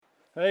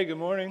Hey, good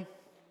morning.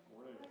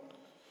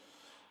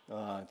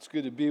 It's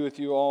good to be with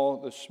you all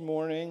this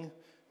morning.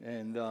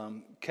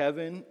 And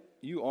Kevin,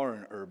 you are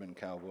an urban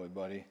cowboy,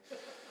 buddy.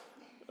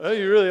 Oh,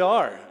 you really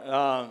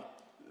are.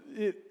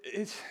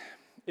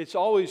 It's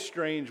always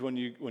strange when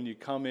you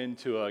come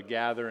into a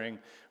gathering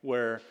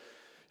where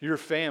you're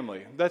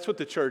family. That's what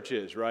the church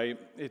is, right?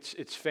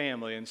 It's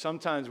family. And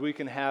sometimes we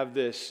can have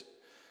this,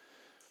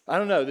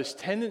 this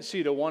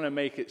tendency to want to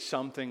make it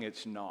something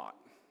it's not.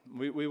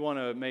 We want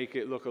to make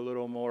it look a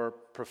little more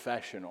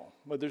professional.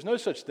 But there's no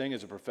such thing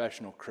as a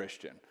professional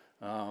Christian.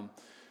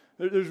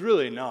 There's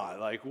really not.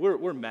 Like,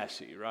 we're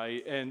messy,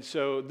 right? And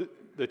so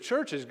the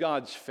church is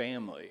God's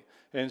family.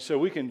 And so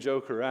we can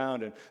joke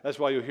around, and that's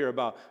why you'll hear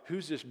about,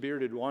 who's this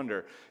bearded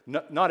wonder?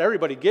 Not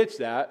everybody gets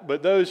that,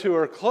 but those who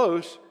are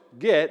close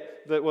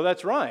get that, well,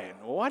 that's Ryan.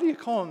 Well, why do you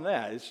call him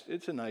that?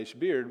 It's a nice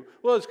beard.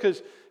 Well, it's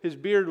because his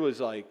beard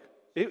was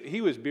he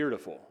was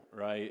beautiful.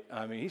 Right?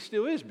 I mean, he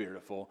still is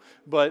beautiful.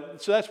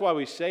 But so that's why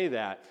we say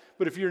that.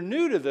 But if you're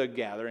new to the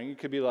gathering, you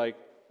could be like,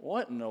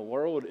 what in the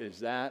world is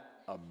that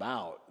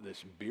about?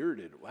 This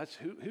bearded,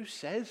 who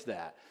says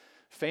that?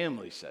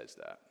 Family says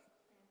that.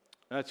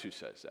 That's who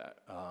says that.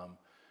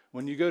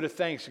 When you go to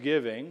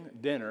Thanksgiving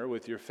dinner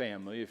with your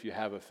family, if you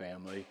have a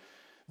family,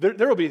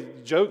 there will be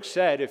jokes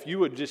said if you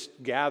would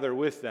just gather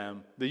with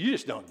them that you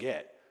just don't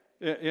get.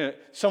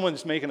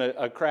 Someone's making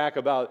a crack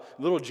about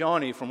little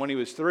Johnny from when he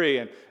was 3,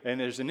 and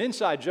there's an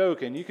inside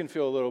joke, and you can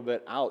feel a little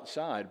bit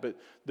outside. But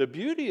the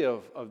beauty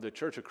of the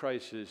Church of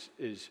Christ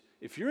is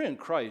if you're in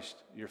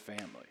Christ, you're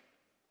family.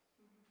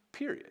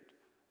 Period.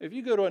 If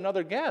you go to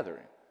another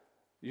gathering,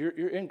 you're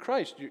in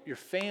Christ, you're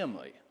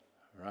family,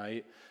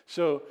 right?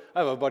 So I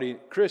have a buddy,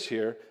 Chris,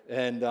 here,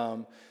 and I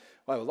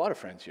have a lot of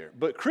friends here.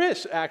 But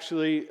Chris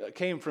actually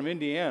came from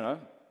Indiana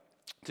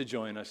to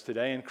join us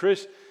today, and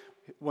Chris,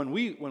 when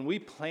we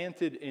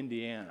planted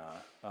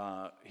Indiana,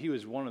 he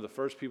was one of the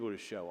first people to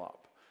show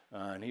up.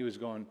 And he was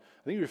going,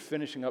 I think you were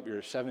finishing up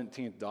your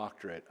 17th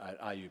doctorate at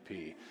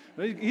IUP.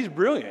 He's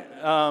brilliant.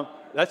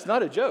 That's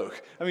not a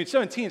joke. I mean,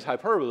 17 is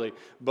hyperbole,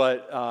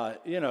 but,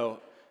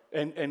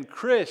 and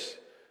Chris,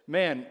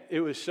 man,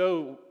 it was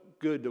so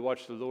good to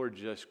watch the Lord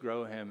just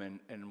grow him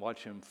and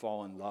watch him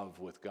fall in love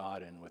with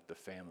God and with the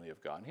family of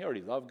God. And he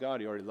already loved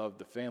God. He already loved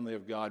the family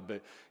of God,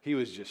 but he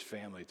was just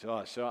family to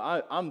us. So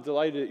I'm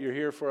delighted that you're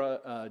here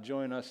for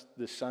join us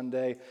this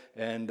Sunday.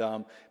 And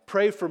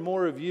pray for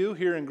more of you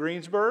here in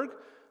Greensburg.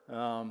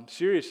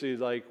 Seriously,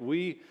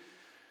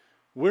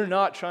 we're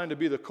not trying to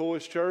be the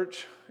coolest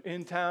church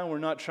in town. We're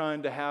not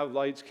trying to have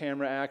lights,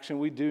 camera, action.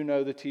 We do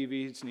know the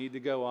TVs need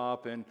to go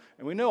up, and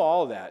we know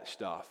all that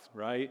stuff,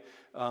 right?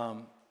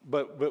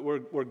 But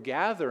we're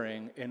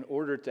gathering in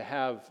order to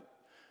have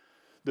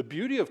the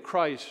beauty of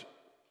Christ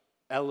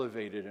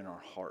elevated in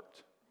our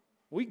heart.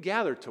 We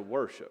gather to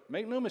worship.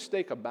 Make no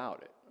mistake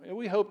about it. And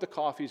we hope the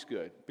coffee's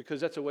good because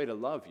that's a way to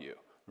love you,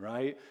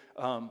 right?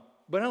 But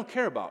I don't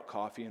care about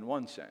coffee in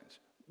one sense.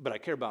 But I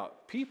care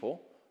about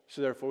people.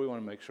 So therefore, we want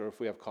to make sure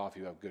if we have coffee,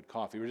 we have good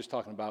coffee. We were just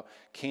talking about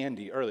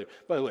candy earlier.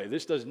 By the way,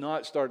 this does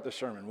not start the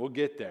sermon. We'll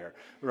get there,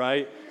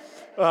 right?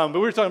 But we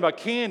were talking about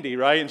candy,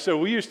 right? And so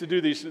we used to do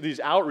these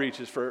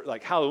outreaches for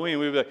like Halloween.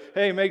 We would be like,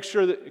 hey, make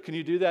sure that, can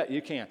you do that?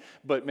 You can.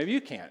 But maybe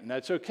you can't, and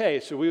that's okay.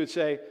 So we would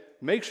say,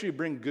 make sure you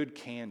bring good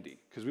candy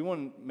because we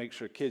want to make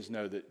sure kids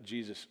know that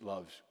Jesus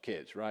loves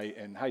kids, right?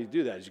 And how you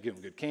do that is you give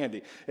them good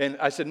candy. And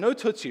I said, no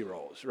Tootsie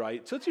Rolls,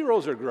 right? Tootsie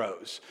Rolls are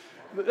gross.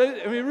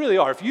 I mean, really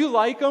are. If you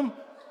like them,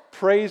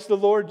 praise the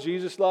Lord.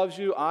 Jesus loves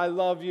you. I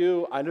love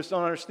you. I just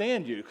don't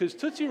understand you because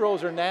Tootsie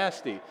Rolls are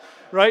nasty,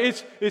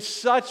 right? It's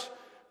such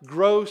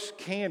gross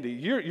candy.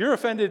 You're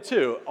offended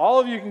too. All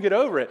of you can get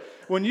over it.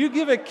 When you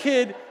give a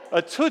kid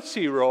a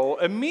Tootsie Roll,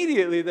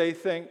 immediately they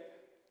think,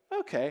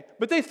 okay,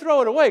 but they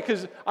throw it away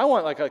because I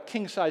want like a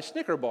king-size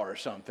Snicker bar or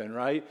something,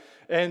 right?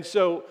 And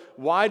so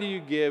why do you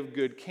give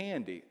good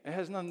candy? It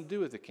has nothing to do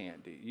with the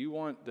candy. You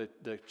want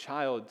the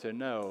child to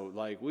know,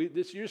 like, you're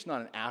just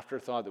not an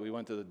afterthought that we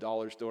went to the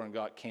dollar store and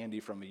got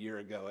candy from a year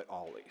ago at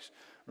Ollie's,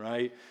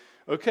 right?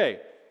 Okay,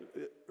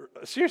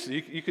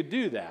 seriously, you could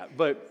do that,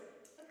 but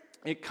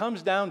it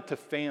comes down to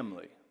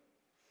family.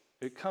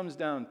 It comes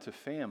down to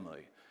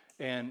family.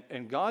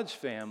 And God's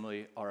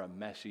family are a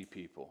messy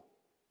people.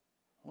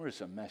 We're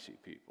just a messy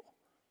people,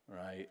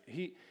 right?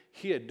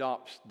 He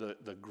adopts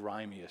the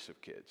grimiest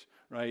of kids,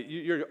 right?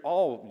 You're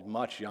all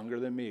much younger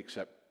than me,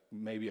 except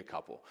maybe a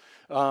couple.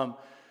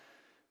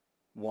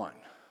 One,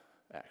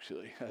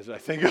 actually, as I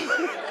think of it.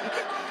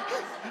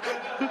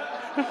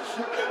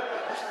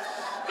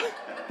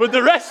 But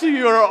the rest of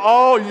you are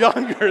all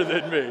younger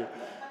than me.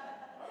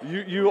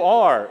 You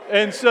are.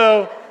 And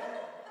so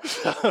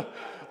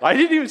I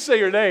didn't even say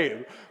your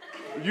name.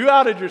 You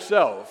outed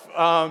yourself.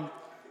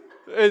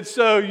 And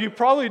so you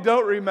probably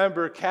don't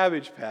remember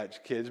Cabbage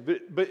Patch Kids,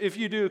 but if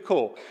you do,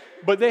 cool.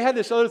 But they had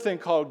this other thing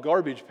called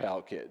Garbage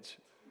Pail Kids.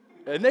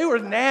 And they were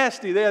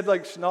nasty. They had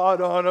like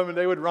snot on them, and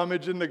they would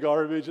rummage in the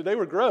garbage, and they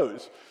were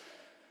gross.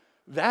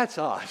 That's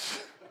us.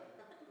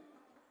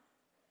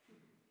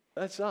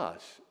 That's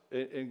us.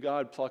 And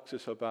God plucks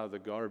us up out of the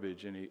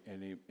garbage, and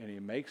he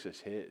makes us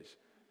his,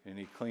 and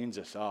he cleans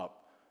us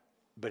up.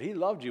 But he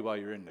loved you while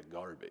you're in the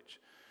garbage.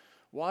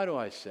 Why do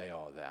I say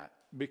all that?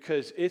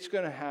 Because it's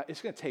going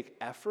to take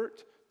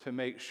effort to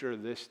make sure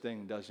this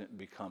thing doesn't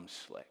become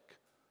slick.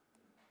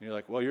 And you're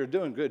like, well, you're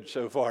doing good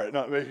so far at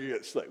not making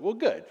it slick. Well,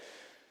 good.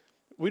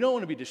 We don't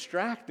want to be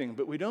distracting,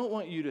 but we don't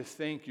want you to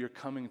think you're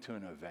coming to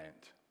an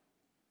event.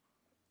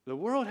 The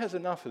world has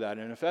enough of that,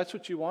 and if that's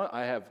what you want,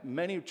 I have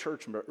many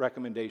church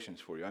recommendations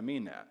for you. I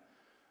mean that.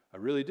 I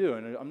really do,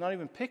 and I'm not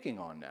even picking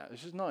on that.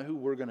 This is not who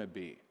we're going to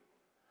be.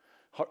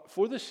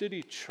 For the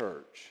City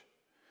Church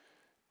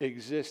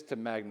exists to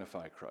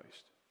magnify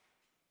Christ.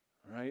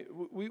 Right?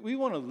 We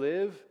want to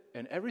live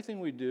and everything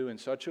we do in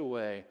such a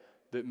way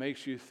that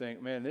makes you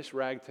think, man, this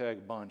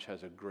ragtag bunch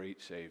has a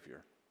great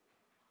Savior.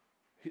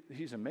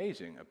 He's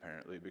amazing,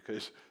 apparently,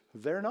 because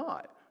they're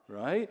not,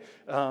 right?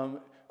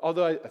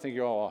 Although I think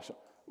you're all awesome.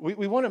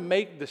 We want to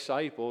make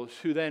disciples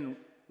who then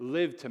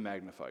live to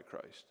magnify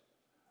Christ.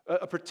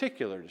 A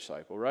particular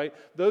disciple, right?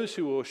 Those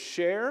who will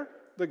share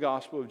the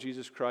gospel of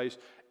Jesus Christ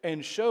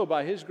and show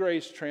by his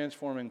grace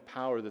transforming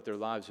power that their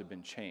lives have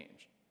been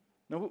changed.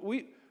 Now,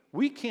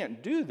 we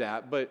can't do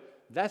that, but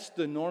that's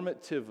the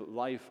normative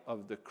life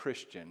of the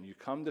Christian. You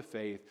come to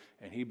faith,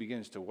 and he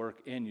begins to work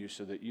in you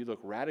so that you look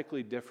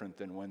radically different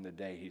than when the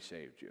day he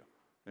saved you.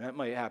 And that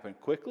might happen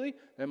quickly.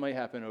 That might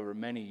happen over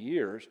many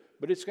years,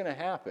 but it's going to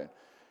happen.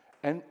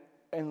 And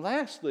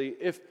lastly,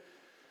 if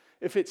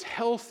it's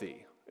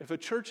healthy, if a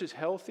church is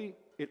healthy,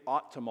 it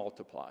ought to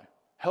multiply.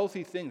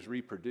 Healthy things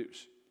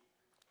reproduce,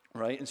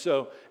 right? And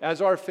so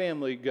as our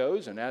family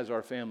goes and as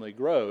our family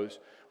grows,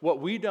 what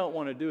we don't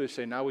want to do is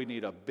say, now we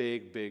need a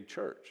big, big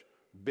church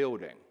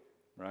building,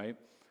 right?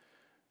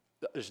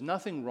 There's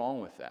nothing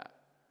wrong with that.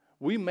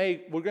 We're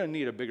going to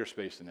need a bigger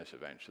space than this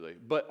eventually.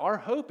 But our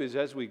hope is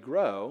as we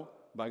grow,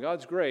 by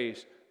God's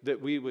grace, that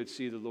we would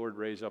see the Lord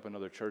raise up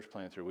another church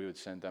planter. We would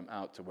send them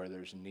out to where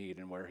there's need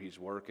and where he's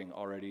working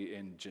already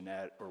in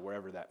Jeanette or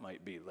wherever that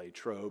might be,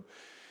 Latrobe.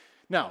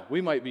 Now,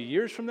 we might be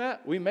years from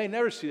that. We may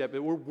never see that,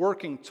 but we're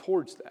working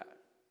towards that.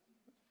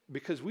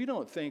 Because we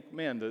don't think,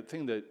 man, the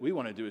thing that we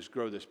want to do is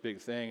grow this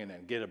big thing and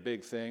then get a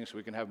big thing so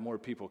we can have more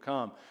people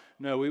come.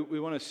 No, we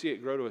want to see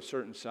it grow to a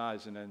certain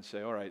size and then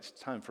say, all right, it's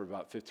time for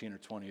about 15 or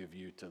 20 of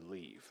you to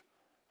leave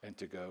and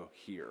to go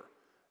here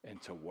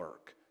and to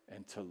work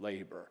and to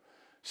labor.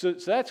 So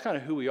that's kind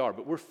of who we are,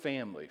 but we're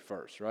family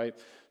first, right?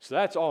 So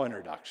that's all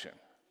introduction,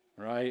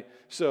 right?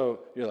 So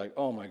you're like,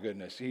 oh my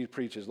goodness, he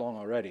preaches long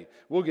already.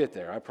 We'll get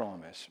there, I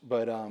promise.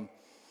 But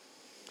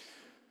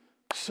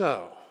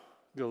so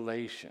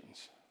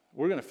Galatians.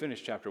 We're going to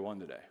finish chapter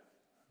 1 today,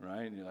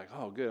 right? And you're like,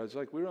 oh, good. I was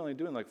like, we were only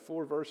doing like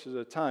 4 verses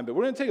at a time. But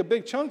we're going to take a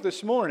big chunk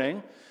this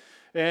morning,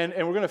 and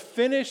we're going to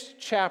finish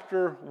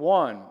chapter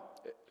 1.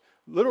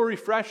 Little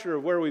refresher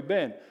of where we've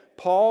been.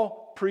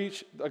 Paul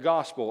preached the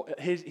gospel.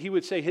 He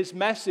would say his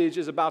message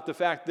is about the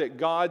fact that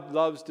God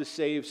loves to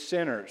save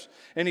sinners.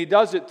 And he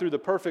does it through the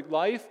perfect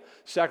life,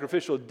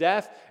 sacrificial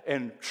death,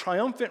 and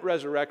triumphant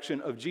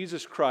resurrection of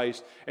Jesus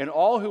Christ. And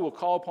all who will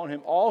call upon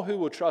him, all who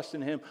will trust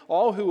in him,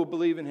 all who will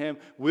believe in him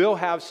will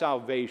have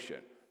salvation.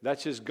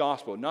 That's his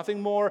gospel.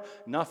 Nothing more,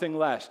 nothing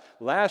less.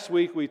 Last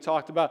week we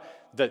talked about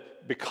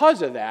that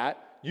because of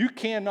that, you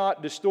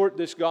cannot distort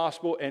this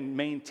gospel and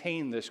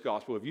maintain this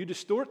gospel. If you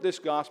distort this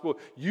gospel,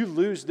 you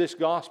lose this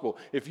gospel.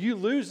 If you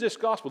lose this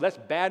gospel, that's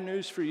bad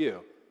news for you.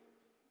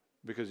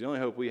 Because the only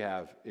hope we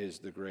have is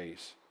the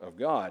grace of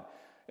God.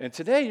 And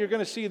today you're going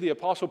to see the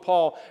Apostle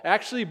Paul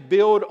actually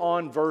build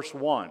on verse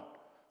 1.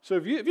 So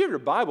if you have your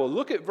Bible,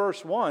 look at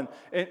verse 1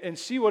 and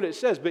see what it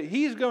says. But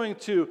he's going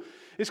to,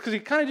 it's because he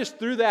kind of just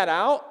threw that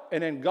out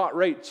and then got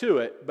right to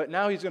it. But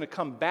now he's going to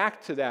come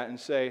back to that and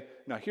say,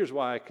 now here's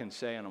why I can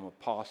say I'm an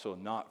apostle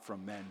not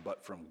from men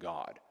but from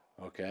God.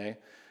 Okay?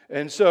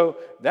 And so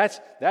that's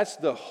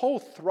the whole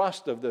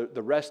thrust of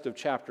the rest of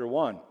chapter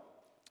 1.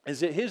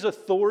 Is that his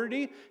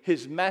authority,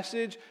 his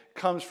message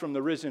comes from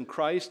the risen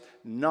Christ,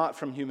 not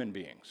from human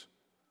beings.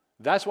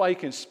 That's why he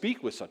can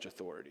speak with such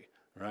authority.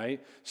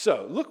 Right?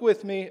 So, look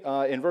with me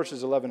in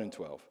verses 11 and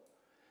 12.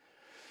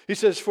 He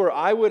says, "For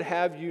I would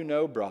have you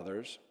know,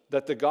 brothers,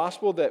 that the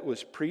gospel that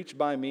was preached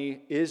by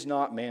me is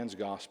not man's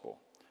gospel.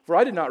 For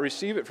I did not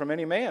receive it from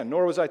any man,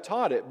 nor was I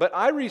taught it, but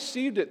I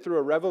received it through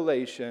a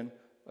revelation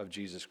of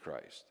Jesus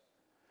Christ."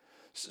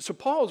 So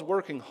Paul is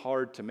working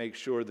hard to make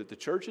sure that the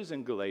churches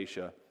in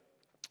Galatia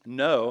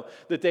know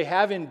that they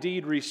have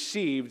indeed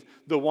received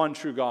the one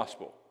true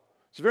gospel.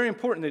 It's very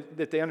important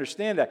that they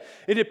understand that.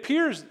 It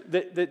appears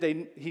that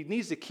he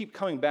needs to keep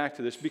coming back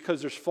to this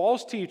because there's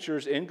false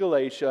teachers in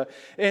Galatia,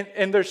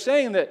 and they're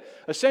saying that,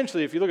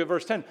 essentially, if you look at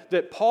verse 10,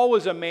 that Paul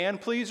was a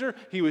man-pleaser.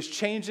 He was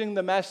changing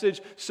the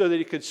message so that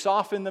he could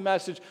soften the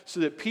message so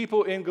that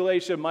people in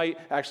Galatia might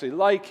actually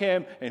like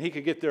him and he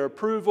could get their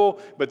approval.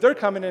 But they're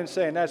coming in and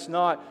saying that's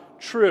not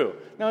true.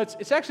 Now,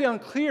 it's actually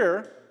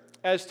unclear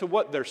as to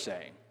what they're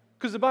saying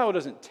because the Bible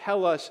doesn't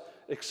tell us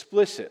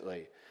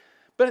explicitly.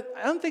 But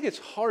I don't think it's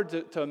hard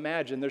to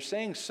imagine. They're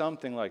saying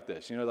something like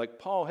this. You know, like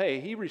Paul,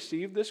 hey, he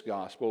received this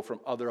gospel from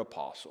other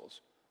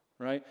apostles,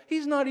 right?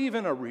 He's not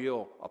even a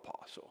real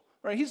apostle,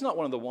 right? He's not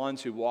one of the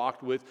ones who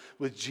walked with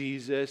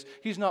Jesus.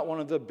 He's not one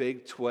of the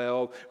big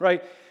 12,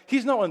 right?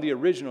 He's not one of the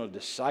original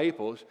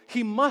disciples.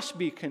 He must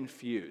be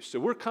confused. So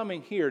we're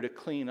coming here to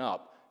clean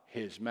up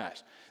his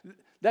mess.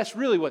 That's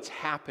really what's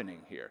happening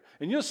here.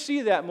 And you'll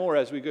see that more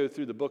as we go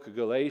through the book of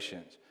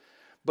Galatians.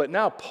 But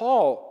now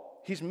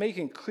Paul, he's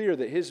making clear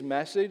that his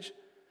message,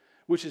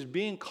 which is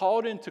being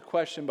called into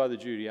question by the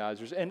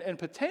Judaizers and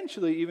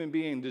potentially even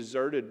being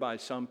deserted by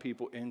some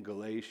people in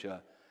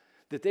Galatia,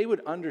 that they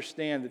would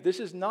understand that this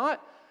is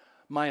not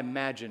my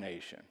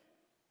imagination.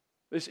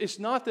 It's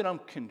not that I'm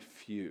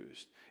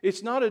confused.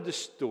 It's not a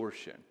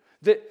distortion.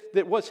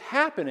 That what's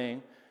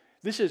happening,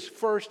 this is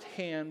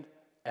firsthand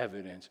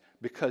evidence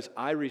because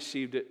I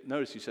received it,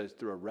 notice he says,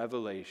 through a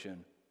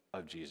revelation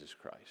of Jesus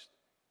Christ.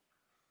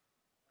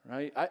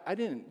 Right? I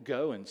didn't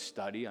go and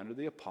study under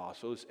the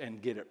apostles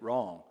and get it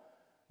wrong.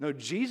 No,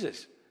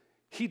 Jesus,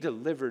 he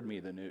delivered me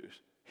the news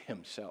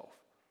himself.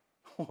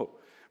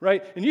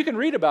 Right? And you can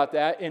read about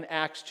that in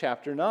Acts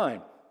chapter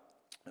 9.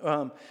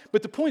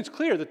 But the point's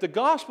clear that the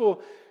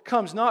gospel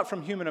comes not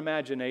from human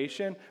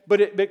imagination,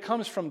 but it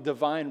comes from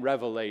divine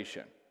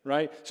revelation.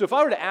 Right? So if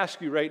I were to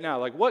ask you right now,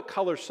 like, what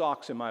color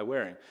socks am I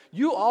wearing?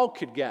 You all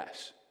could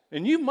guess.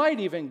 And you might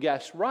even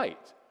guess right.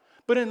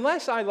 But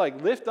unless I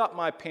lift up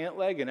my pant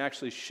leg and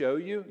actually show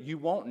you, you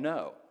won't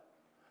know.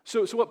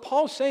 So what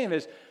Paul's saying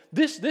is,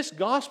 this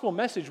gospel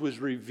message was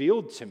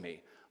revealed to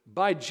me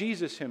by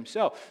Jesus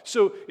himself.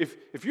 So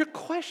if you're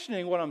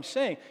questioning what I'm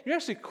saying, you're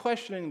actually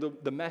questioning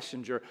the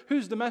messenger.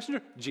 Who's the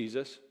messenger?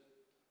 Jesus.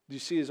 Do you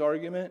see his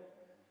argument?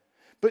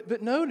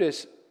 But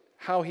notice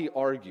how he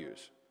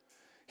argues.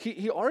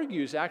 He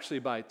argues actually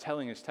by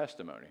telling his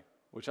testimony,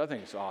 which I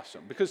think is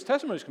awesome, because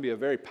testimonies can be a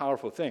very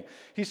powerful thing.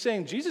 He's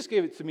saying, Jesus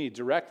gave it to me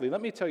directly. Let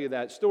me tell you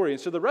that story.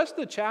 And so the rest of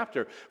the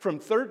chapter, from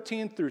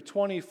 13 through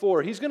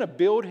 24, he's going to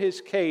build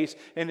his case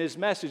and his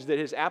message that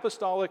his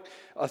apostolic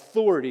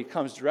authority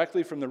comes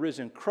directly from the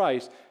risen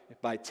Christ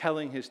by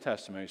telling his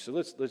testimony. So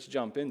let's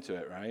jump into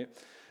it, right?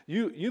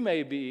 You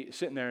may be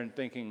sitting there and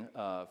thinking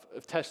of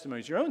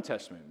testimonies, your own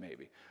testimony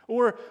maybe.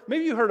 Or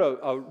maybe you heard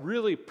a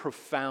really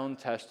profound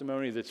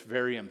testimony that's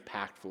very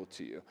impactful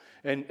to you.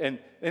 And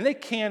they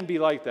can be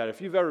like that.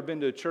 If you've ever been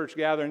to church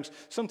gatherings,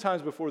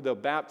 sometimes before they'll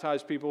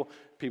baptize people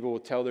will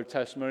tell their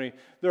testimony.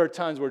 There are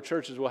times where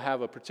churches will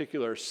have a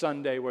particular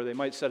Sunday where they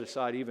might set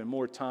aside even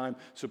more time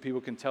so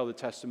people can tell the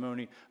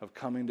testimony of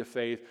coming to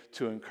faith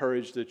to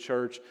encourage the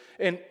church.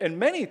 And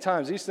many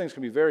times these things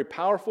can be very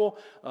powerful,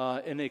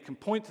 and they can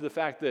point to the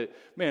fact that,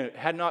 man, it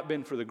had not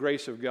been for the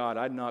grace of God,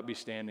 I'd not be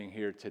standing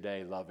here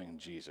today loving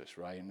Jesus,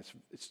 right? And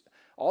it's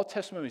all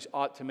testimonies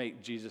ought to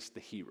make Jesus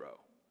the hero.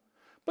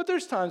 But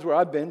there's times where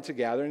I've been to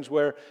gatherings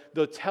where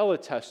they'll tell a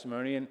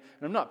testimony, and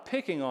I'm not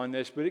picking on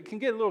this, but it can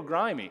get a little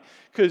grimy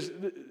because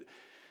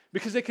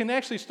they can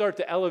actually start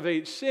to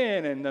elevate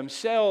sin and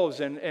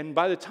themselves, and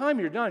by the time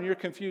you're done, you're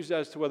confused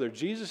as to whether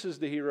Jesus is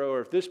the hero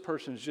or if this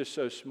person's just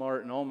so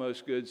smart and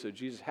almost good, so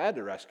Jesus had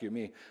to rescue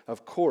me,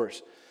 of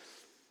course.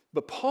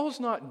 But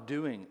Paul's not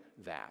doing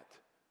that.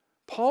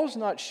 Paul's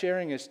not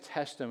sharing his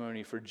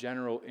testimony for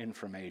general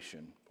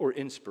information or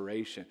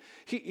inspiration.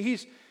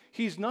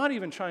 He's not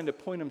even trying to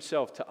point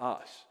himself to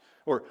us,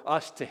 or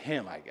us to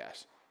him, I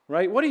guess,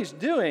 right? What he's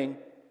doing,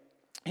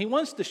 he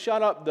wants to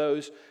shut up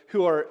those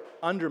who are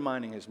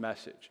undermining his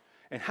message.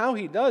 And how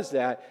he does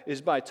that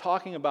is by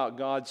talking about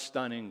God's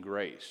stunning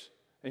grace.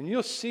 And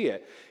you'll see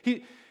it.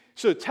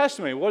 So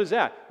testimony, what is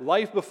that?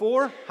 Life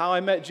before, how I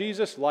met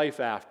Jesus, life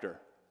after.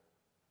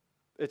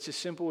 It's as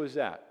simple as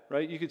that,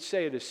 right? You could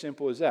say it as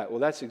simple as that. Well,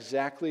 that's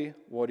exactly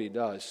what he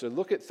does. So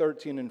look at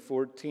 13 and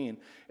 14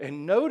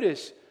 and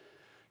notice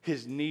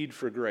his need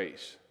for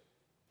grace.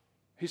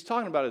 He's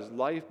talking about his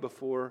life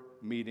before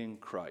meeting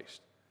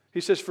Christ. He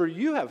says, "For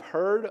you have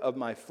heard of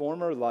my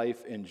former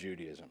life in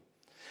Judaism,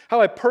 how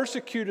I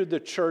persecuted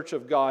the church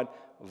of God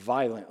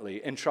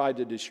violently and tried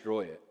to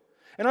destroy it.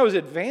 And I was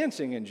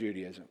advancing in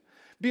Judaism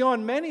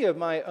beyond many of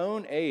my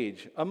own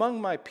age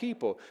among my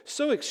people.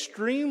 So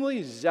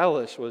extremely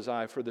zealous was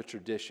I for the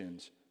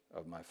traditions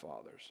of my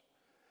fathers."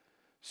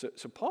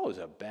 So Paul is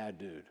a bad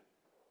dude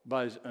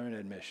by his own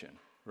admission.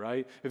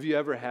 Right? Have you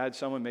ever had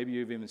someone, maybe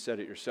you've even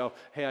said it yourself,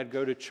 hey, I'd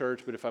go to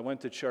church, but if I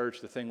went to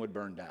church, the thing would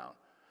burn down.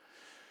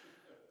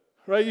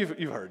 Right?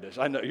 You've heard this.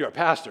 I know you're a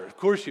pastor. Of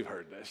course you've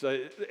heard this.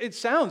 It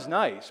sounds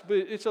nice, but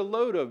it's a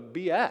load of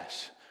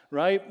BS,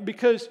 right?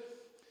 Because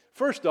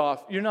first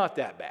off, you're not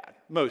that bad.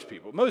 Most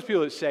people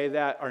that say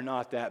that are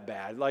not that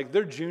bad. Like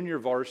they're junior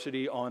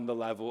varsity on the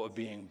level of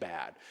being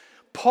bad.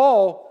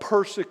 Paul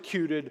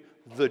persecuted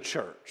the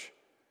church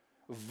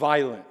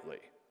violently.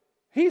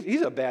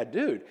 He's a bad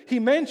dude. He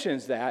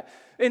mentions that.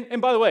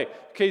 And by the way,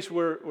 in case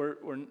we're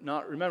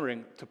not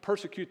remembering, to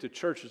persecute the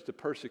church is to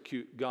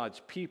persecute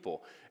God's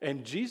people.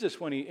 And Jesus,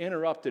 when he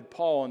interrupted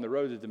Paul on the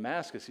road to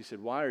Damascus, he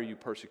said, "Why are you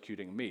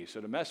persecuting me?"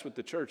 So to mess with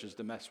the church is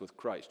to mess with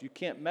Christ. You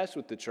can't mess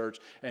with the church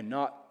and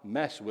not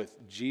mess with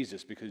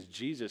Jesus, because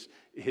Jesus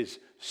is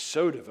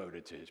so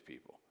devoted to his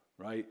people,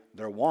 right?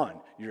 They're one.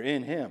 You're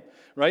in him,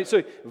 right?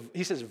 So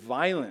he says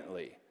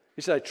violently.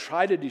 He said, I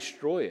tried to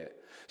destroy it.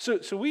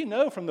 So we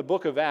know from the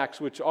book of Acts,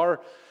 which our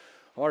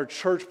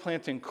church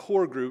planting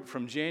core group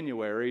from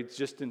January,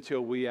 just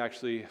until we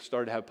actually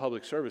started to have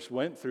public service,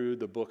 went through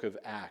the book of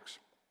Acts.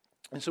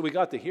 And so we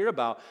got to hear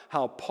about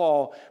how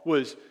Paul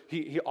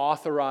he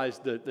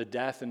authorized the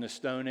death and the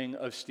stoning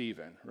of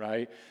Stephen,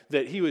 right?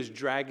 That he was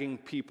dragging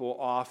people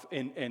off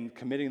and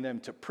committing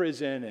them to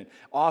prison and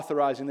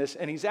authorizing this.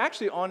 And he's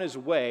actually on his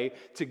way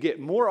to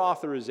get more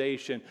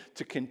authorization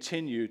to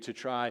continue to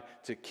try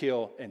to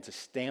kill and to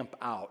stamp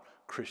out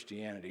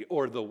Christianity,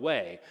 or the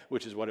way,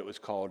 which is what it was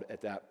called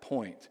at that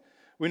point.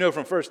 We know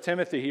from 1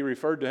 Timothy he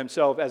referred to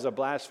himself as a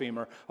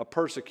blasphemer, a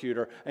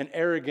persecutor, an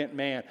arrogant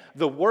man,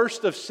 the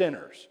worst of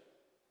sinners.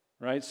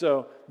 Right?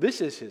 So this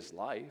is his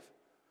life.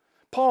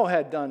 Paul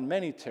had done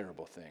many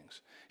terrible things.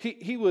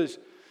 He was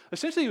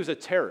a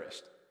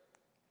terrorist.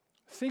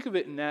 Think of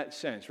it in that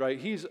sense, right?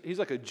 He's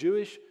like a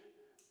Jewish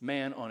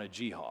man on a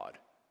jihad.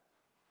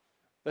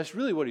 That's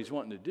really what he's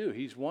wanting to do.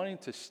 He's wanting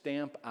to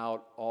stamp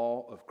out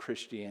all of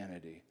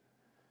Christianity.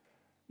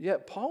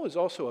 Yet Paul was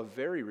also a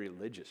very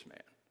religious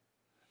man.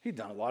 He'd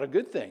done a lot of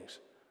good things,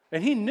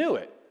 and he knew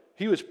it.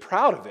 He was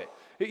proud of it.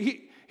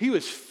 He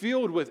was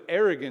filled with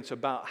arrogance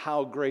about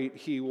how great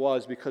he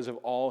was because of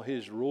all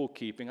his rule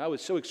keeping. I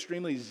was so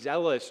extremely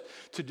zealous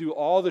to do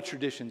all the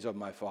traditions of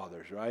my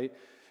fathers, right?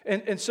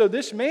 And so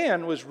this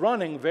man was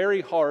running very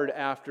hard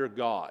after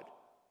God.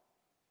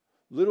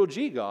 Little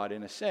g God,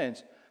 in a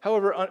sense.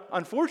 However,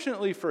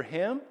 unfortunately for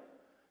him,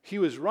 he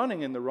was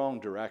running in the wrong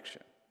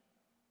direction.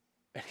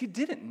 And he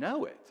didn't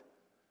know it.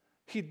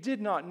 He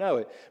did not know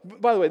it.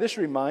 By the way, this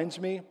reminds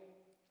me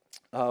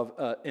of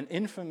an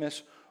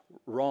infamous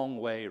wrong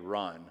way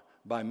run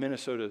by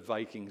Minnesota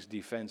Vikings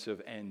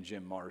defensive end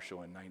Jim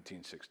Marshall in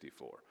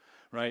 1964,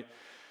 right?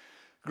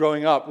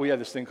 Growing up, we had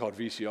this thing called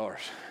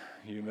VCRs.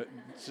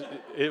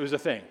 It was a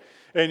thing.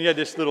 And you had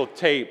this little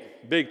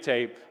tape, big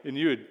tape, and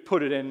you would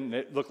put it in, and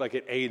it looked like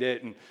it ate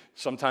it, and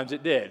sometimes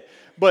it did.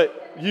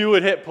 But you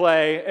would hit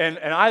play, and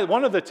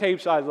one of the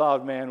tapes I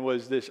loved, man,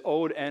 was this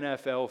old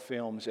NFL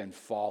films and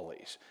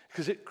Follies,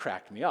 because it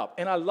cracked me up.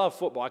 And I love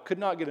football. I could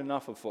not get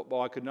enough of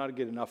football. I could not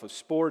get enough of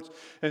sports,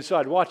 and so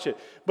I'd watch it.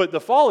 But the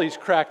Follies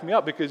cracked me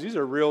up because these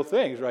are real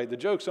things, right? The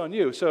joke's on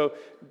you. So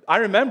I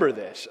remember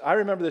this. I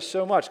remember this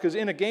so much, because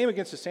in a game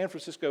against the San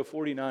Francisco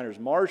 49ers,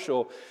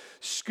 Marshall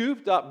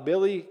scooped up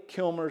Billy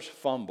Kilmer's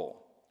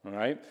fumble, all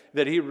right,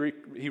 that he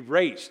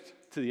raced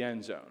to the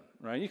end zone,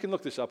 right? You can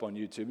look this up on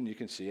YouTube and you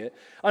can see it.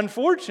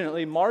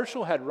 Unfortunately,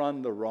 Marshall had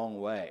run the wrong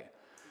way,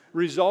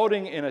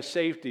 resulting in a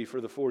safety for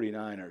the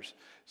 49ers.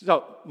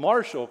 So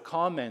Marshall,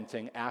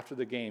 commenting after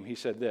the game, he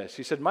said this.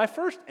 He said, my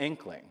first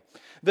inkling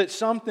that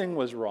something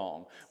was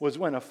wrong was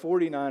when a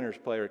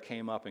 49ers player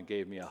came up and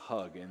gave me a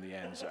hug in the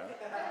end zone.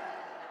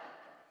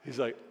 He's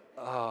like,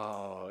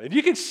 oh, and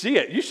you can see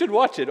it. You should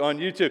watch it on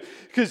YouTube,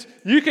 because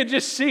you could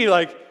just see,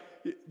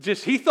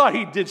 he thought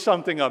he did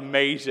something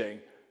amazing,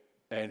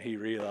 and he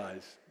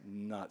realized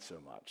not so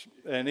much.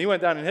 And he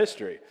went down in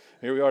history.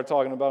 Here we are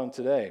talking about him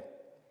today.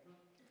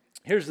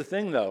 Here's the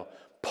thing, though.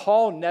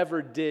 Paul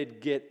never did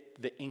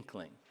get the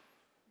inkling.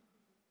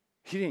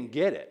 He didn't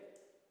get it.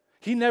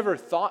 He never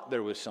thought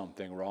there was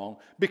something wrong,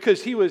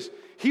 because he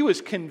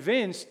was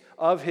convinced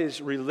of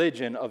his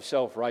religion of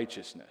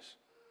self-righteousness.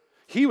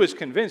 He was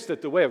convinced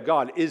that the way of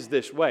God is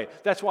this way.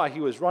 That's why he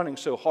was running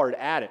so hard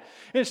at it.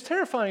 And it's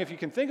terrifying if you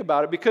can think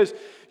about it, because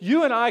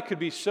you and I could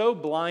be so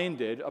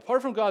blinded,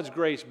 apart from God's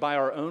grace, by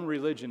our own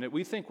religion, that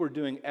we think we're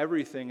doing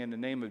everything in the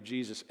name of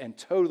Jesus and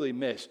totally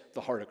miss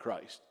the heart of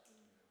Christ.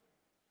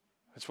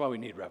 That's why we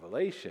need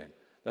revelation.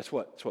 That's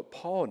what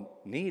Paul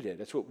needed.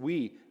 That's what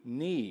we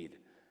need.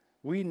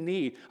 We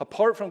need,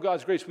 apart from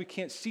God's grace, we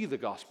can't see the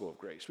gospel of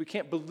grace. We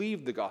can't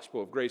believe the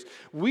gospel of grace.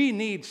 We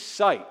need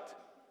sight.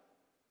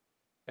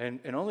 And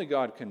only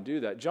God can do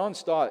that. John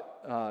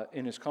Stott,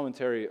 in his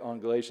commentary on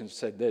Galatians,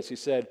 said this. He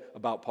said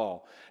about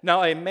Paul,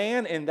 now a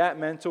man in that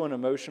mental and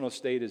emotional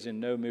state is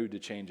in no mood to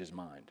change his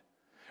mind,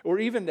 or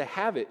even to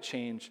have it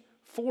changed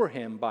for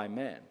him by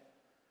men.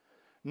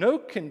 No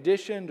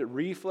conditioned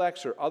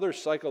reflex or other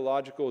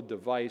psychological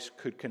device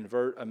could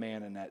convert a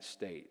man in that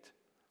state.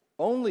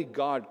 Only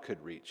God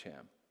could reach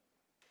him,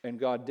 and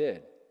God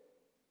did.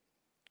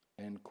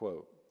 End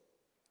quote.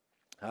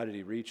 How did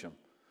he reach him?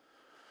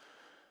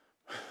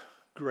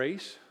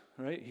 Grace,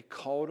 right? He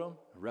called him,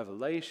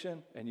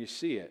 revelation, and you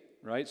see it,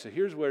 right? So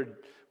here's where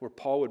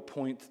Paul would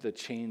point to the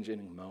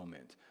changing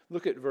moment.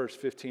 Look at verse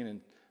 15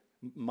 and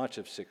much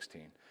of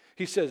 16.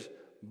 He says,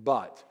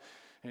 but.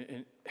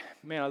 And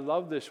man, I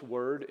love this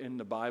word in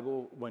the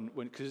Bible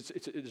because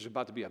it's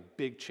about to be a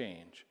big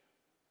change.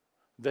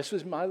 This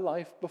was my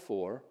life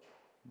before,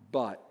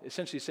 but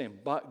essentially saying,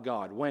 but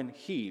God,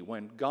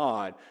 when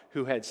God,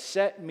 who had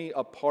set me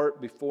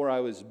apart before I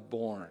was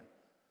born,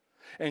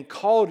 and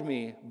called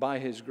me by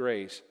his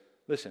grace,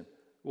 listen,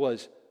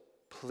 was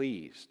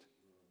pleased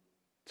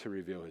to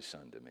reveal his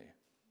son to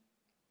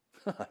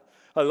me.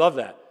 I love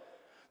that.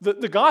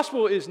 The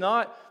gospel is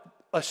not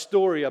a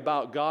story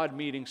about God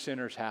meeting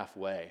sinners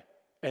halfway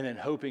and then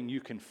hoping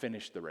you can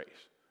finish the race.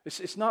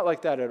 It's not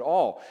like that at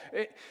all.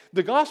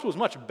 The gospel is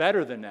much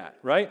better than that,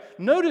 right?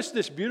 Notice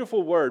this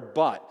beautiful word,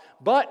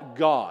 but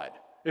God.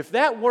 If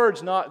that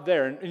word's not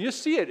there, and you'll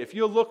see it, if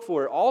you'll look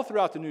for it all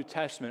throughout the New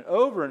Testament,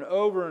 over and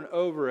over and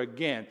over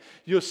again,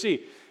 you'll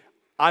see,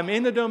 I'm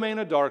in the domain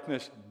of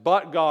darkness,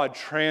 but God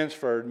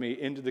transferred me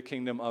into the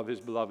kingdom of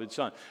His beloved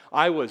Son.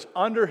 I was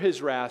under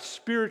His wrath,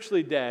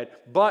 spiritually dead,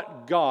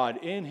 but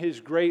God, in His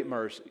great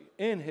mercy,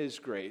 in His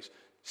grace,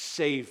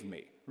 saved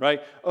me,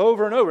 right?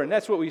 Over and over, and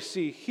that's what we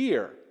see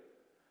here.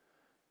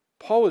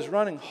 Paul is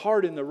running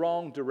hard in the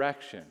wrong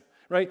direction,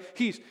 right?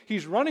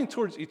 He's running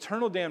towards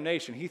eternal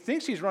damnation. He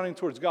thinks he's running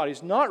towards God.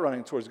 He's not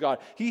running towards God.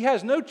 He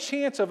has no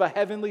chance of a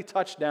heavenly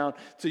touchdown,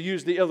 to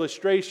use the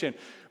illustration.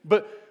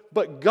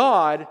 But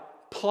God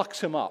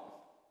plucks him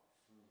up.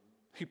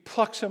 He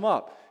plucks him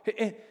up.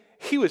 And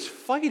he was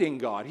fighting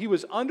God. He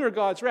was under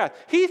God's wrath.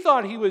 He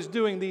thought he was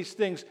doing these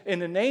things in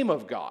the name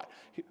of God.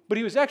 But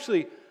he was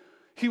actually,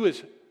 he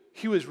was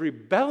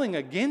rebelling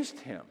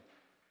against Him.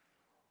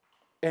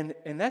 And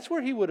that's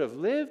where he would have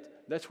lived,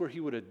 that's where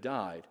he would have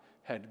died,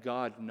 had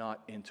God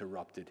not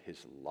interrupted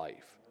his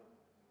life.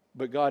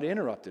 But God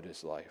interrupted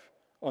his life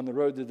on the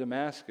road to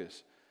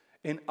Damascus.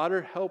 In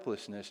utter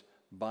helplessness,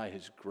 by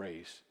His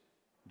grace,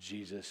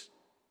 Jesus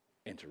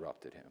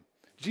interrupted him.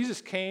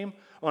 Jesus came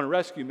on a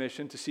rescue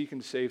mission to seek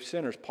and to save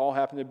sinners. Paul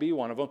happened to be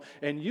one of them.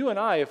 And you and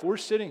I, if we're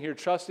sitting here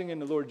trusting in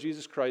the Lord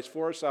Jesus Christ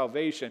for our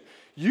salvation,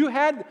 you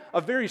had a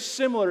very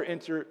similar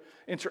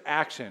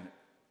interaction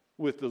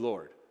with the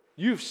Lord.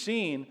 You've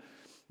seen,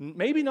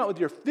 maybe not with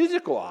your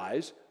physical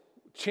eyes,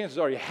 chances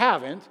are you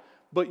haven't,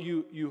 but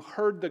you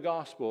heard the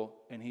gospel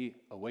and He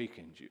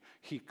awakened you.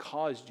 He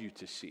caused you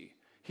to see.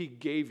 He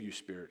gave you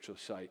spiritual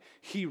sight.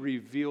 He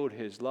revealed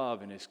His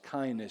love and His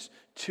kindness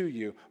to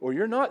you, or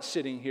you're not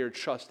sitting here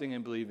trusting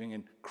and believing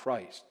in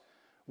Christ.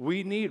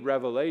 We need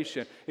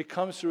revelation. It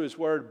comes through His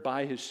Word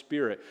by His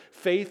Spirit.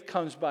 Faith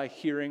comes by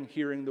hearing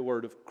the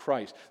Word of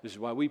Christ. This is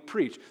why we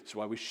preach. This is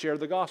why we share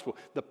the gospel.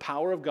 The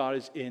power of God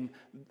is in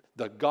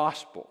the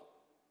gospel.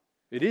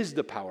 It is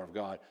the power of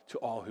God to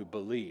all who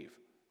believe.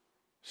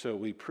 So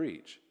we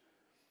preach.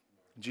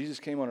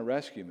 Jesus came on a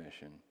rescue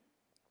mission.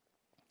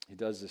 He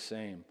does the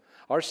same.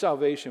 Our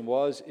salvation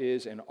was,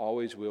 is, and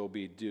always will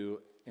be due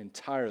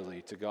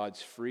entirely to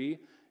God's free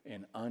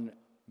and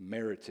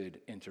unmerited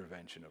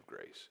intervention of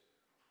grace,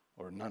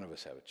 or none of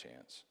us have a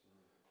chance.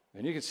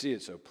 And you can see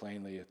it so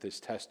plainly at this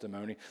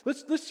testimony.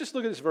 Let's just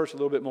look at this verse a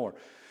little bit more.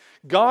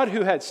 God,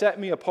 who had set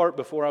me apart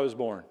before I was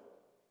born.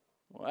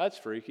 Well, that's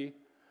freaky.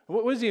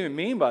 What does He even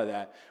mean by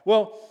that?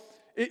 Well,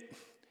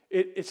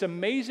 it's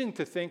amazing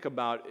to think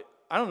about.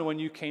 I don't know when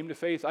you came to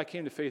faith. I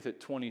came to faith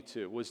at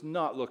 22. Was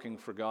not looking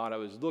for God. I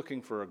was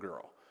looking for a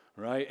girl,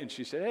 right? And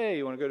she said, hey,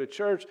 you want to go to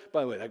church?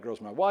 By the way, that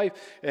girl's my wife.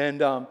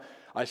 And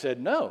I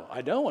said, no,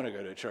 I don't want to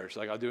go to church.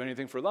 Like, I'll do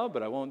anything for love,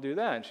 but I won't do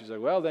that. And she's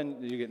like, well, then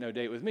you get no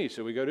date with me,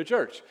 so we go to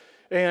church.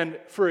 And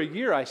for a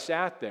year, I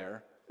sat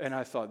there, and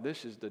I thought,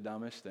 this is the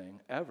dumbest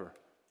thing ever.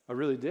 I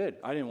really did.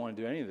 I didn't want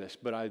to do any of this,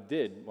 but I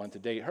did want to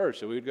date her.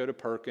 So we would go to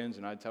Perkins,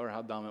 and I'd tell her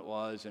how dumb it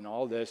was and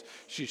all this.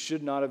 She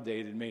should not have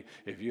dated me.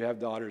 If you have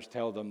daughters,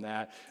 tell them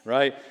that,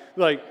 right?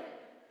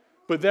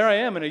 But there I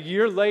am, and a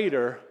year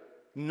later,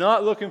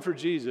 not looking for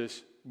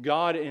Jesus,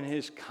 God in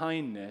His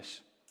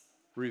kindness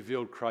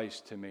revealed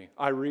Christ to me.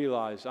 I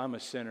realized I'm a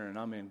sinner, and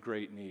I'm in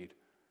great need.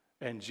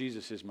 And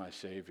Jesus is my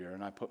Savior,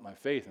 and I put my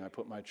faith and I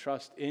put my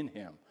trust in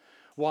Him.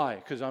 Why?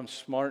 Because I'm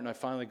smart and I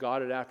finally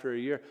got it after a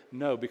year?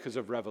 No, because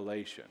of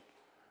revelation.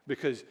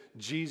 Because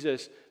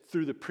Jesus,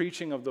 through the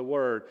preaching of the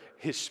Word,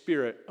 His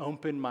Spirit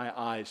opened my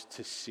eyes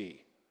to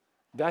see.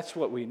 That's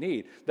what we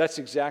need. That's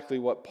exactly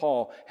what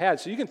Paul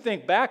had. So you can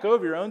think back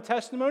over your own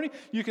testimony.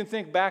 You can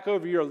think back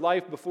over your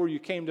life before you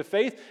came to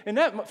faith. And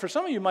that, for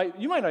some of you might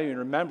not even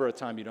remember a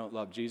time you don't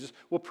love Jesus.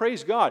 Well,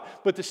 praise God.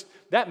 But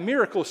that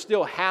miracle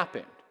still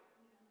happened.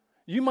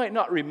 You might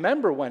not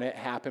remember when it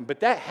happened,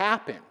 but that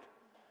happened.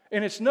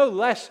 And it's no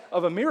less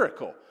of a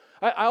miracle.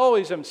 I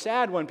always am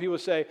sad when people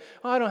say,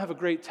 oh, I don't have a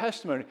great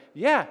testimony.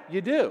 Yeah, you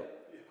do.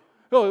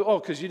 Oh,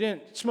 because you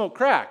didn't smoke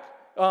crack.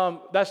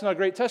 That's not a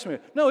great testimony.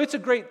 No, it's a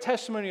great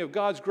testimony of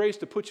God's grace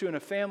to put you in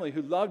a family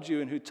who loved you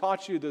and who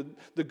taught you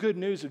the good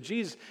news of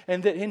Jesus,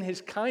 and that in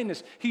His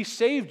kindness, He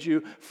saved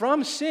you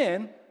from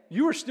sin.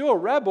 You were still a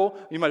rebel.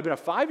 You might have been a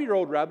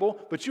 5-year-old rebel,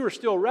 but you were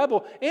still a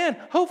rebel. And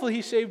hopefully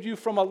He saved you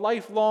from a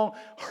lifelong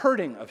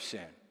hurting of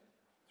sin.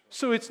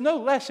 So it's no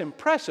less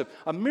impressive.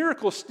 A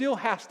miracle still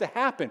has to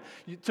happen.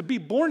 To be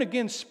born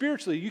again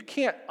spiritually, you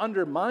can't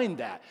undermine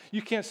that.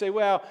 You can't say,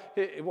 well,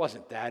 it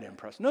wasn't that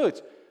impressive. No,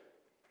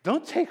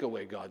 don't take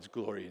away God's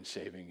glory in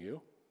saving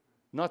you.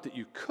 Not that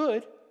you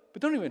could,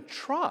 but don't even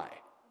try.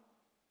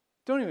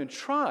 Don't even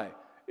try.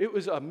 It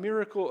was a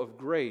miracle of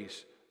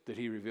grace that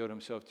He revealed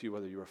Himself to you,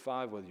 whether you were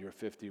 5, whether you were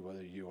 50,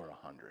 whether you were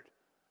 100.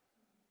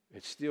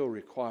 It still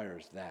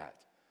requires that.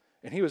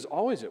 And He was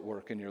always at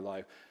work in your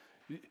life.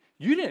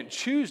 You didn't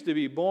choose to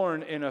be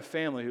born in a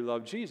family who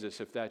loved Jesus,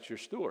 if that's your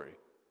story.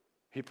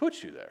 He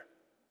put you there.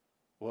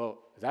 Well,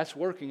 that's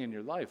working in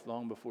your life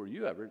long before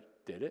you ever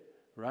did it.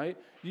 right?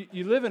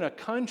 You live in a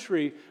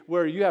country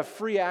where you have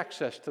free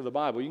access to the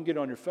Bible. You can get it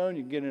on your phone.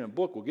 You can get it in a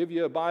book. We'll give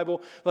you a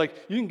Bible. Like,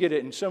 you can get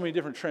it in so many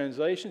different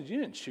translations. You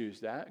didn't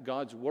choose that.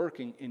 God's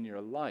working in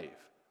your life.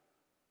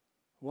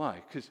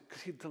 Why? Because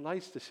he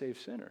delights to save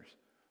sinners.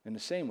 And the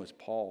same was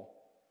Paul.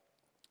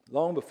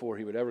 Long before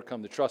he would ever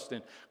come to trust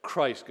in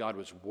Christ, God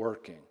was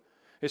working.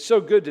 It's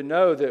so good to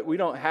know that we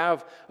don't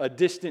have a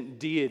distant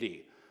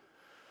deity.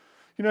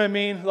 You know what I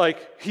mean?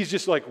 Like, he's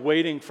just like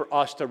waiting for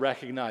us to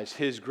recognize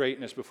his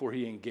greatness before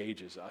he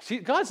engages us.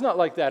 God's not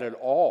like that at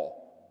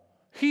all.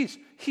 He's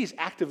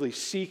actively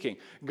seeking.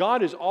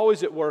 God is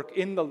always at work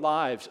in the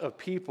lives of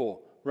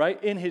people,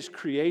 right? In his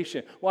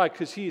creation. Why?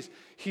 Because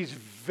he's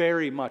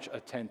very much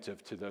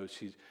attentive to those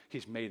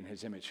he's made in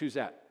his image. Who's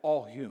that?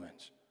 All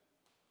humans.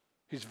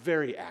 He's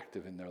very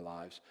active in their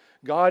lives.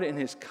 God, in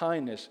his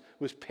kindness,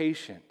 was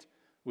patient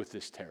with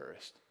this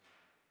terrorist.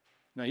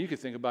 Now, you could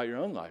think about your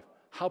own life.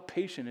 How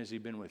patient has he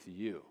been with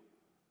you?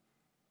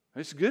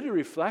 It's good to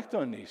reflect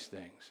on these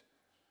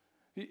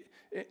things.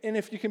 And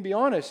if you can be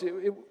honest,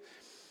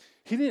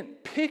 he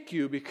didn't pick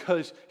you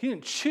because he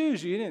didn't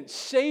choose you. He didn't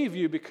save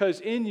you because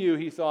in you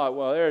he thought,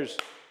 well,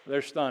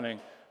 they're stunning.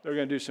 They're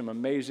going to do some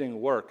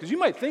amazing work. Because you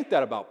might think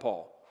that about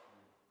Paul.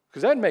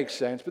 Because that makes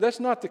sense, but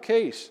that's not the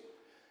case.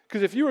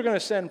 Because if you were going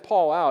to send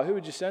Paul out, who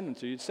would you send him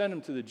to? You'd send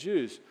him to the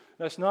Jews.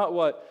 That's not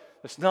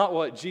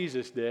what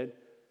Jesus did.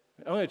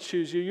 I'm going to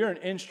choose you. You're an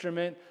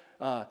instrument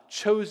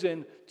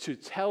chosen to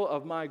tell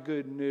of my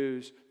good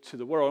news to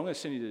the world. I'm going to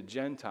send you to the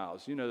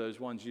Gentiles. You know those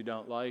ones you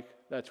don't like?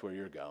 That's where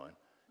you're going.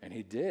 And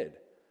he did.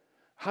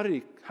 How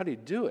did he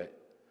do it?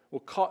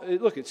 Well,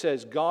 look, it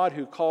says, God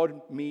who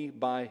called me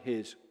by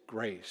his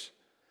grace.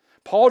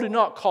 Paul did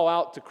not call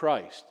out to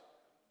Christ.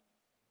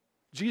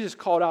 Jesus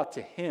called out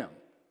to him.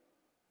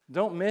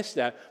 Don't miss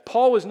that.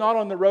 Paul was not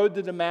on the road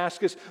to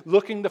Damascus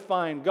looking to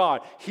find God.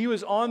 He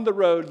was on the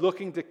road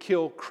looking to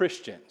kill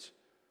Christians.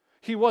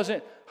 He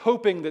wasn't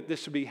hoping that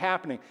this would be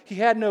happening. He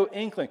had no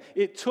inkling.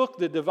 It took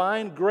the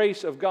divine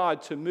grace of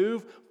God to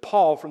move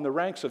Paul from the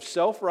ranks of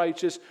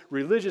self-righteous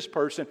religious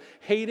person,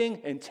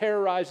 hating and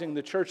terrorizing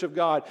the church of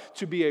God,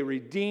 to be a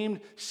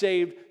redeemed,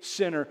 saved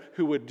sinner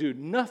who would do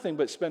nothing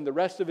but spend the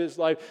rest of his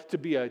life to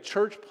be a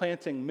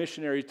church-planting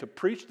missionary, to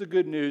preach the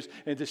good news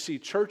and to see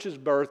churches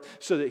birthed,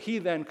 so that he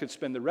then could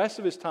spend the rest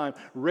of his time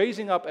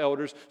raising up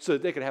elders so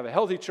that they could have a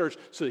healthy church,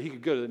 so that he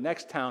could go to the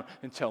next town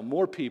and tell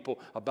more people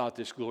about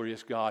this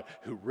glorious God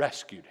who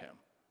rescued him.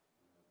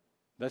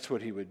 That's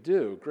what he would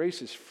do.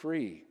 Grace is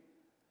free.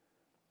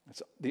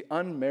 It's the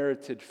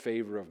unmerited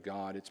favor of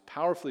God. It's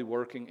powerfully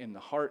working in the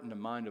heart and the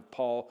mind of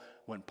Paul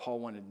when Paul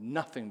wanted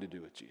nothing to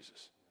do with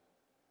Jesus.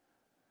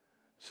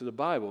 So the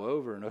Bible,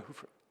 over and over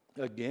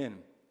again,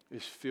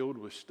 is filled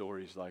with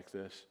stories like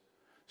this.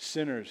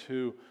 Sinners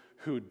who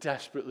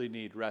desperately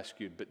need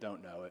rescued but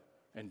don't know it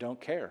and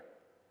don't care.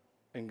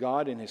 And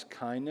God, in his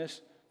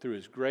kindness, through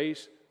his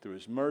grace, through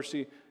his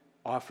mercy,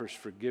 offers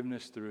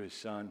forgiveness through his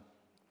Son,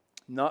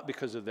 not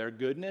because of their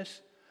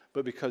goodness,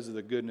 but because of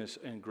the goodness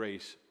and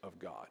grace of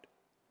God.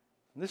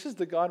 And this is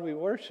the God we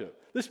worship.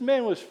 This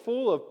man was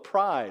full of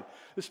pride.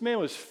 This man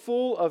was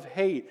full of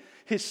hate.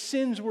 His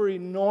sins were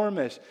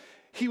enormous.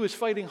 He was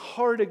fighting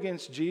hard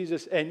against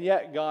Jesus, and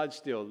yet God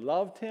still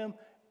loved him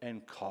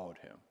and called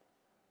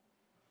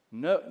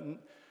him.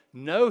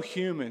 No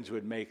humans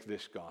would make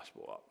this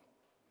gospel up.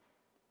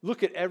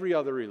 Look at every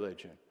other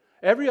religion.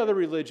 Every other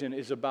religion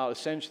is about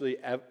essentially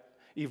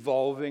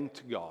evolving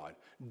to God,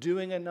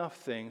 doing enough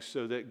things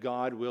so that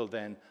God will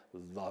then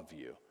love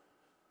you.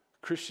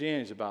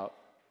 Christianity is about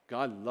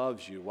God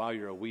loves you while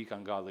you're a weak,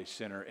 ungodly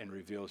sinner and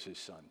reveals his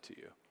Son to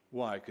you.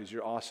 Why? Because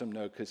you're awesome?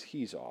 No, because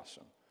he's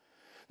awesome.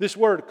 This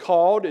word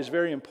called is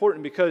very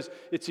important because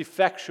it's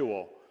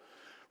effectual,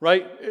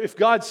 right? If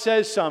God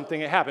says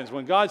something, it happens.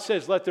 When God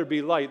says, let there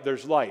be light,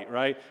 there's light,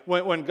 right?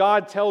 When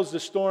God tells the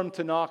storm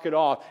to knock it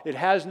off, it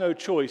has no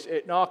choice.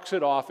 It knocks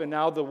it off, and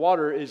now the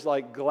water is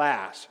like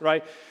glass,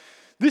 right?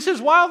 This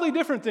is wildly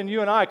different than you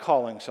and I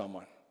calling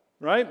someone,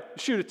 right?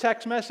 Shoot a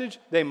text message,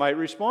 they might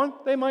respond,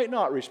 they might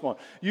not respond.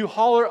 You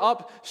holler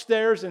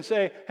upstairs and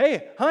say,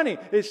 hey, honey,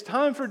 it's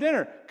time for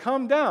dinner,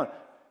 come down.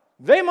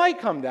 They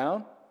might come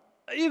down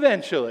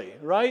eventually,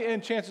 right?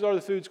 And chances are the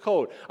food's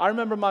cold. I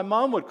remember my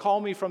mom would call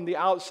me from the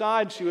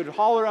outside. She would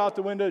holler out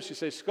the window. She'd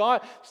say,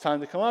 Scott, it's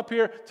time to come up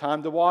here,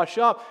 time to wash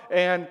up.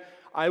 And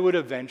I would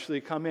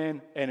eventually come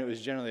in, and it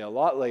was generally a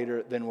lot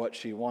later than what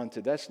she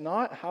wanted. That's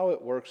not how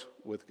it works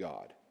with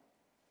God.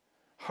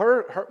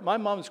 My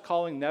mom's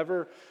calling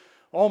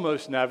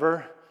almost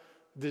never,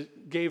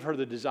 gave her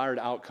the desired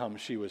outcome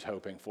she was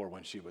hoping for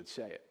when she would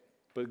say it.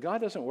 But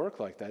God doesn't work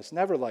like that. It's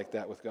never like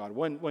that with God.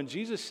 When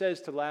Jesus says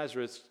to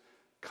Lazarus,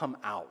 come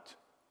out,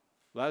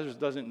 Lazarus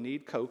doesn't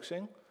need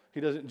coaxing.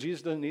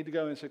 Jesus doesn't need to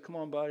go and say, come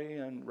on, buddy,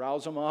 and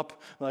rouse him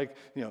up,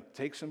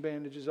 take some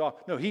bandages off.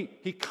 No,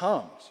 he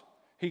comes.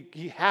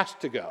 He has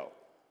to go.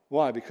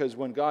 Why? Because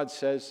when God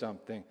says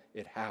something,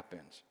 it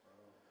happens.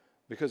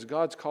 Because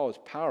God's call is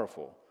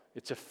powerful.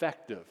 It's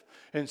effective.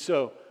 And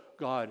so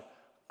God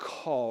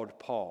called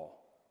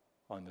Paul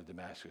on the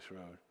Damascus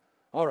road.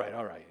 All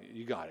right,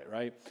 you got it,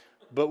 right?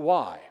 But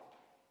why?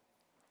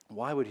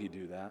 Why would he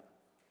do that?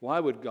 Why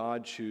would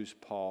God choose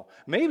Paul?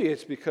 Maybe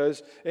it's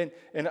because, and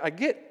I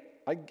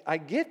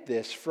get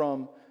this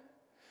from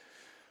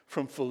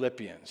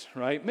Philippians,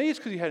 right? Maybe it's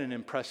because he had an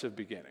impressive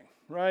beginning,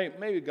 right?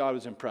 Maybe God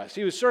was impressed.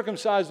 He was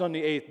circumcised on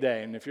the 8th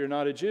day, and if you're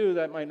not a Jew,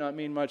 that might not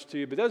mean much to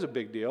you, but that's a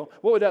big deal.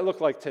 What would that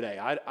look like today?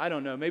 I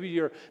don't know. Maybe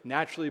you're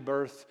naturally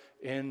birthed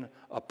in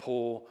a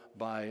pool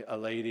by a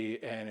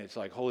lady, and it's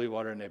like holy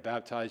water, and they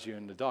baptize you,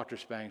 and the doctor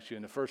spanks you,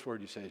 and the first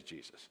word you say is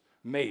Jesus.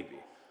 Maybe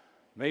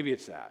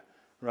it's that.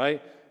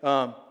 Right?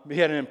 He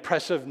had an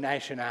impressive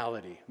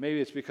nationality. Maybe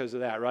it's because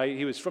of that, right?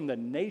 He was from the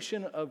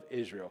nation of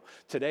Israel.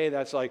 Today,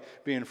 that's like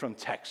being from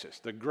Texas,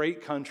 the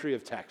great country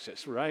of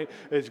Texas, right?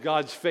 It's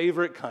God's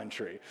favorite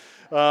country.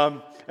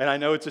 And I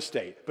know it's a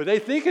state, but they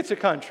think it's a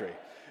country.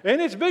 And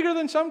it's bigger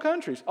than some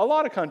countries, a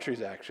lot of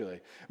countries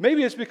actually.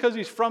 Maybe it's because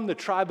he's from the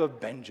tribe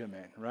of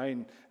Benjamin, right?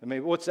 And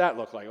maybe what's that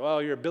look like?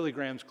 Well, you're Billy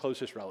Graham's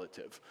closest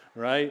relative,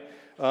 right?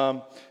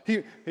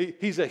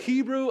 He's a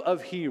Hebrew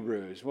of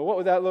Hebrews. Well, what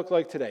would that look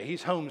like today?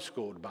 He's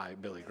homeschooled by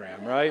Billy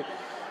Graham, right?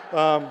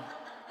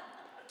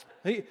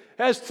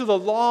 As to the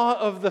law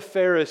of the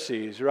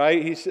Pharisees,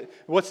 right?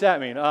 What's that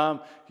mean?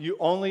 You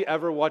only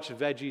ever watch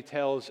Veggie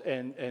Tales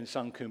and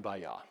sung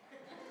Kumbaya.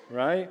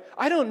 Right?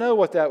 I don't know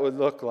what that would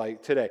look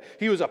like today.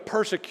 He was a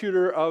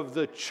persecutor of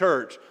the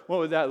church. What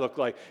would that look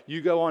like? You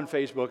go on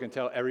Facebook and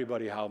tell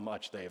everybody how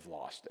much they've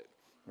lost it.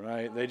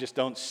 Right? They just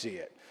don't see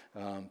it.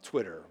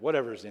 Twitter,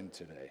 whatever's in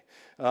today.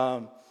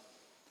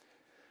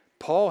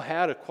 Paul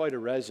had quite a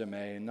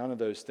resume, and none of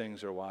those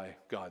things are why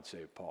God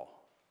saved Paul.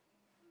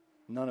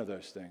 None of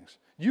those things.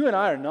 You and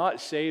I are not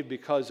saved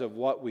because of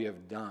what we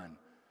have done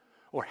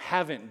or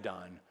haven't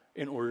done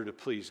in order to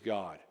please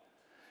God.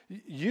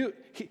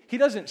 He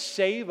doesn't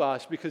save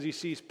us because he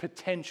sees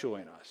potential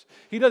in us.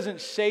 He doesn't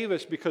save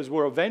us because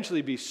we'll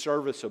eventually be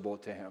serviceable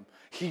to him.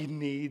 He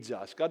needs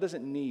us. God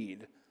doesn't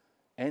need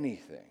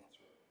anything.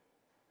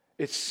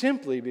 It's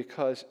simply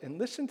because, and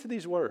listen to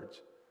these words,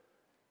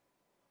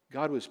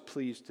 God was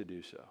pleased to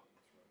do so.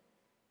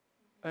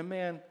 And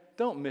man,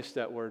 don't miss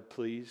that word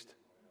pleased.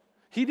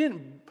 He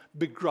didn't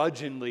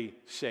begrudgingly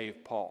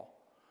save Paul.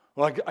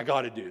 Well, I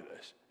got to do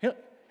this. He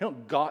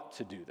don't got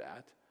to do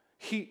that.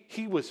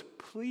 He was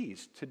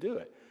pleased to do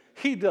it.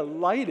 He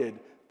delighted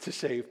to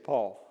save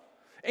Paul.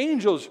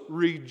 Angels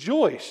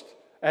rejoiced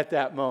at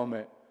that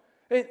moment.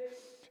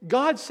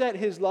 God set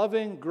his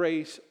loving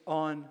grace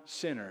on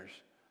sinners.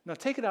 Now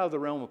take it out of the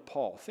realm of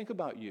Paul. Think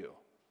about you.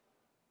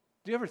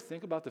 Do you ever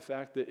think about the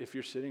fact that if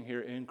you're sitting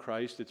here in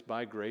Christ, it's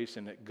by grace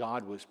and that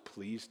God was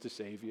pleased to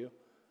save you?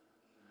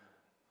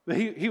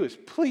 He was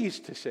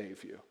pleased to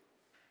save you.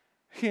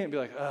 He didn't be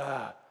like,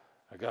 I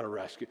got to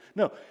rescue.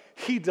 No,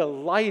 he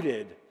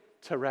delighted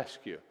to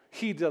rescue.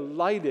 He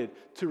delighted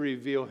to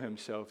reveal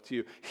himself to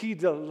you. He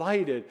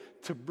delighted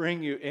to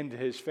bring you into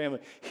his family.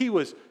 He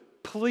was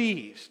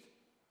pleased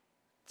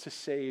to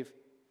save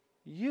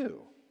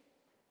you,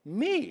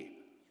 me,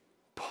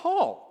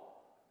 Paul.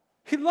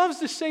 He loves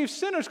to save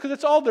sinners because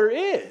that's all there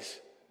is.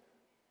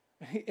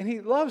 And he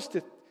loves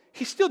to,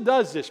 he still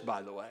does this,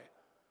 by the way.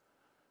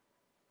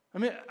 I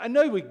mean, I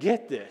know we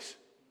get this.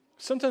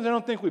 Sometimes I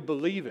don't think we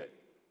believe it.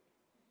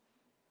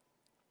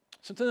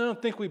 Sometimes I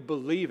don't think we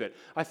believe it.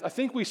 I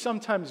think we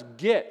sometimes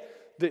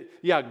get that,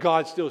 yeah,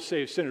 God still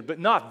saves sinners, but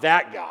not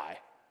that guy,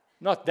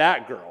 not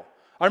that girl.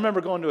 I remember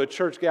going to a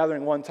church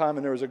gathering one time,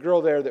 and there was a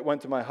girl there that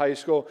went to my high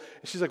school,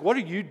 and she's like, "What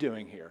are you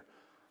doing here?"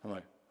 I'm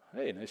like,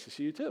 "Hey, nice to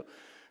see you too."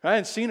 I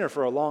hadn't seen her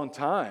for a long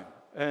time,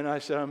 and I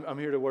said, I'm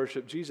here to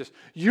worship Jesus.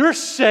 "You're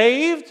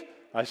saved?"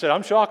 I said,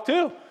 "I'm shocked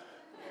too.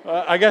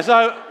 I guess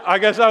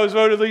I was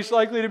voted least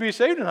likely to be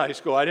saved in high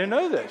school. I didn't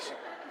know this."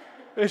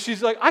 And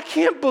she's like, "I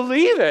can't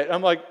believe it."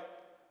 I'm like,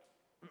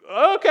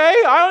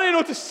 okay, I don't even know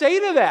what to say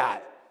to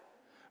that.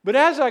 But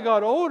as I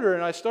got older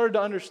and I started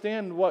to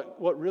understand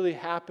what really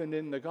happened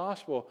in the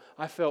gospel,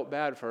 I felt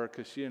bad for her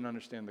because she didn't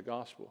understand the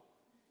gospel.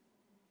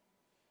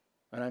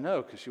 And I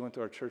know because she went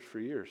to our church for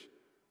years.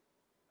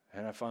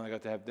 And I finally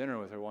got to have dinner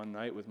with her one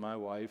night with my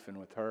wife and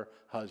with her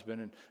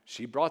husband, and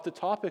she brought the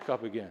topic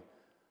up again.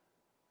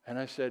 And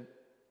I said,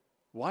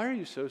 "Why are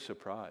you so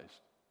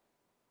surprised?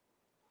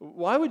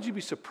 Why would you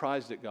be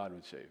surprised that God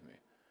would save me?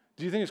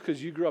 Do you think it's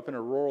because you grew up in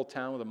a rural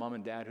town with a mom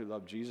and dad who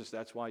loved Jesus?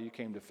 That's why you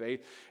came to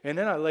faith?" And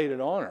then I laid it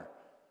on her.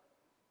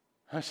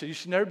 I said, "You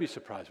should never be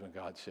surprised when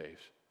God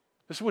saves.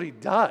 This is what he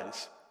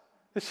does.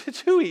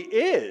 It's who he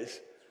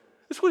is.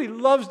 This is what he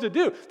loves to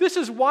do. This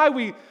is why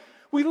we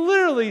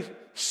literally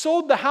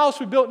sold the house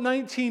we built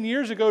 19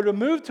 years ago to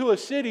move to a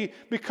city,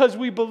 because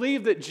we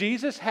believe that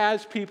Jesus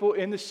has people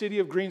in the city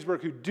of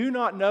Greensburg who do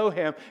not know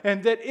him,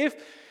 and that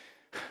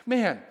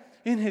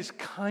in his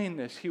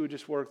kindness, he would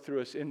just work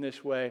through us in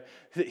this way,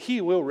 that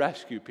he will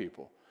rescue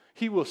people.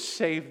 He will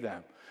save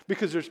them.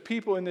 Because there's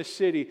people in this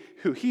city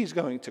who he's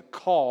going to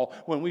call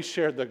when we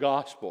share the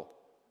gospel.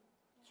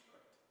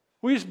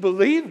 We just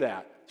believe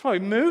that. That's why we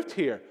moved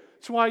here.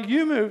 It's why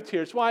you moved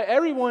here. It's why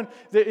everyone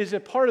that is a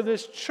part of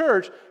this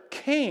church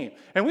came.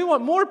 And we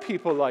want more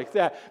people like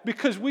that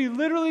because we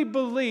literally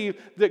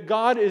believe that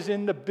God is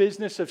in the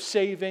business of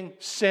saving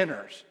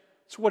sinners.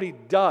 It's what he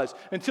does.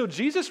 Until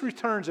Jesus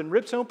returns and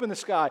rips open the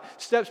sky,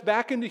 steps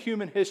back into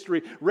human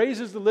history,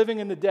 raises the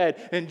living and the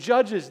dead, and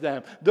judges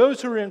them.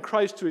 Those who are in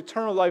Christ to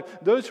eternal life,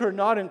 those who are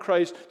not in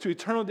Christ to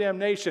eternal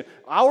damnation.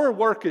 Our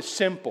work is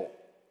simple.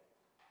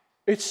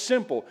 It's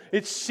simple.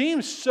 It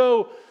seems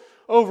so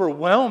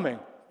overwhelming,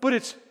 but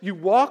it's you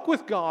walk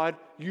with God,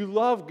 you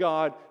love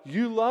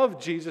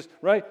Jesus,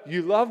 right?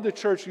 You love the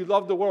church, you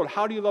love the world.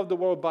 How do you love the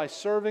world? By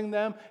serving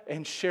them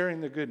and sharing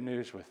the good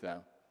news with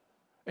them.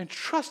 And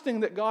trusting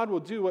that God will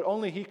do what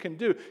only he can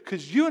do.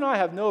 Because you and I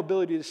have no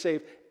ability to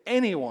save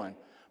anyone.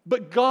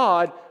 But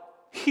God,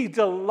 he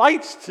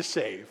delights to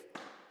save.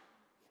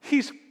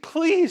 He's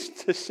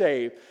pleased to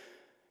save.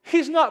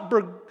 He's not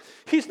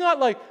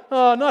like,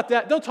 oh, not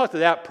that. Don't talk to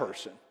that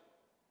person.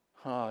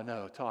 Oh,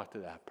 no, talk to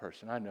that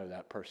person. I know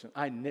that person.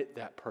 I knit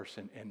that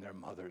person in their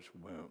mother's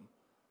womb.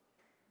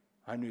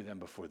 I knew them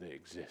before they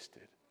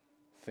existed.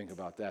 Think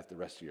about that the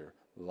rest of your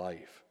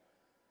life.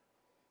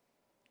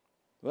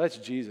 Well, that's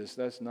Jesus.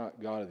 That's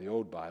not God of the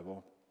old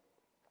Bible.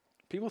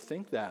 People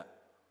think that.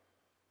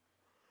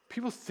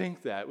 People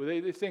think that.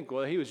 They think,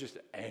 well, he was just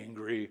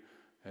angry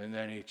and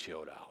then he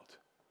chilled out.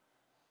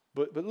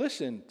 But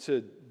listen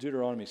to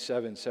Deuteronomy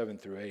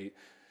 7:7-8.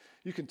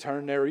 You can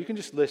turn there or you can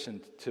just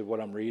listen to what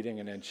I'm reading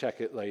and then check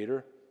it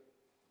later.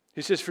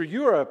 He says, for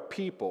you are a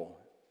people,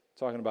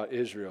 talking about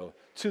Israel,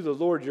 to the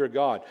Lord your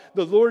God.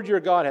 The Lord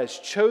your God has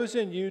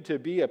chosen you to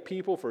be a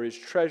people for his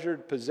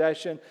treasured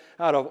possession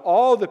out of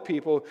all the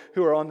people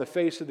who are on the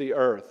face of the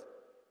earth.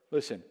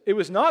 Listen, it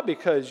was not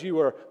because you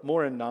were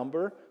more in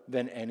number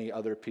than any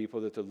other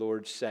people that the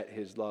Lord set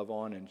his love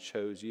on and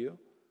chose you.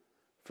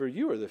 For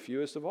you are the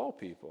fewest of all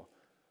people.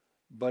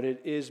 But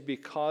it is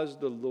because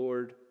the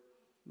Lord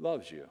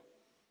loves you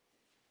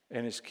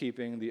and is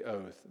keeping the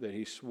oath that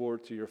he swore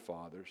to your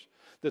fathers,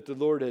 that the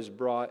Lord has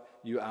brought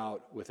you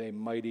out with a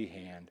mighty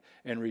hand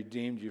and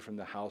redeemed you from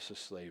the house of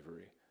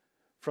slavery,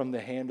 from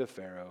the hand of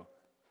Pharaoh,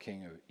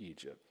 king of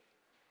Egypt.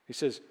 He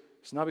says,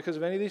 it's not because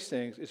of any of these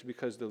things, it's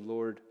because the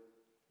Lord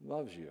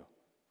loves you.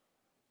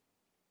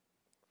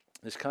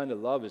 This kind of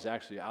love is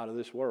actually out of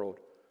this world,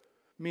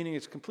 meaning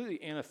it's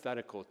completely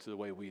antithetical to the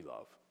way we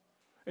love.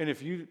 And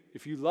if you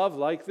love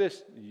like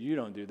this, you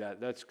don't do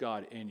that. That's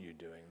God in you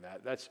doing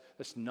that. That's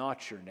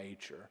not your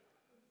nature.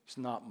 It's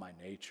not my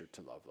nature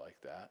to love like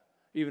that.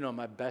 Even on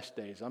my best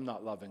days, I'm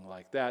not loving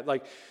like that.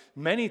 Like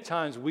many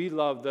times we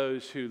love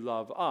those who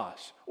love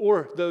us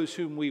or those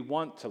whom we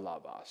want to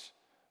love us,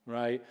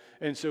 right?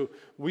 And so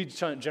we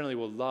generally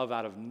will love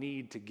out of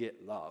need to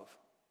get love.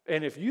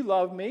 And if you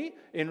love me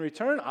in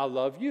return, I'll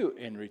love you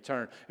in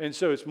return. And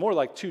so it's more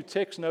like two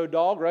ticks, no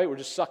dog, right? We're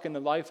just sucking the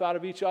life out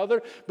of each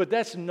other. But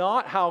that's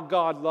not how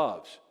God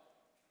loves.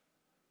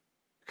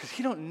 Because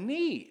he don't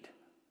need.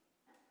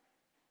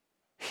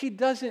 He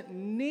doesn't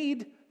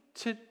need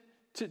he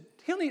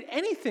don't need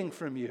anything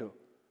from you.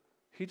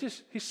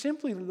 He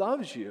simply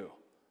loves you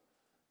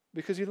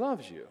because he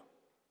loves you.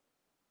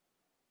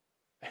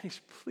 And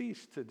he's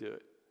pleased to do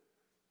it.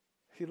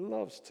 He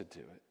loves to do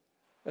it.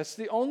 That's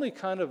the only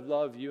kind of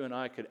love you and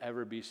I could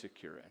ever be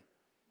secure in.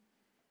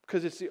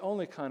 Because it's the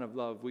only kind of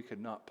love we could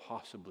not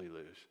possibly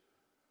lose.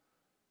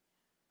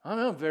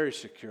 I'm very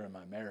secure in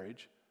my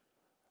marriage.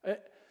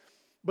 But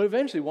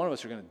eventually one of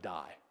us are going to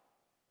die.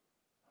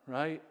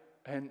 Right?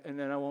 And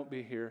then I won't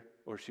be here,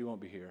 or she won't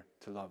be here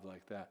to love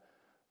like that.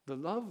 The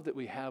love that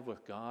we have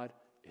with God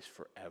is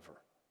forever.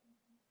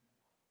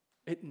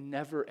 It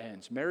never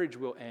ends. Marriage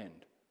will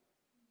end.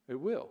 It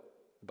will.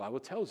 The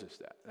Bible tells us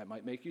that. That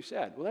might make you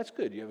sad. Well, that's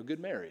good. You have a good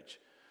marriage.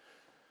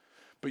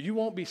 But you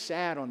won't be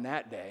sad on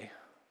that day.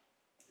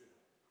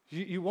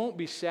 You won't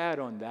be sad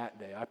on that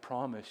day, I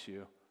promise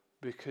you,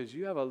 because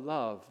you have a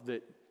love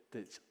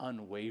that's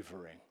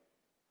unwavering.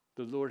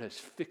 The Lord has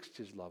fixed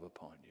his love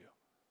upon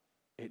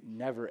you. It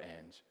never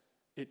ends.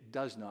 It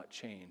does not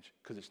change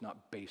because it's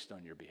not based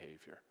on your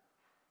behavior.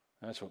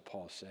 That's what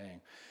Paul's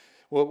saying.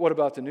 Well, what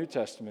about the New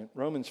Testament?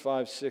 Romans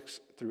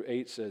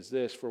 5:6-8 says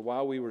this, for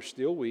while we were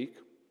still weak,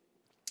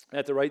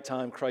 at the right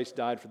time, Christ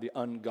died for the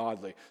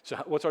ungodly. So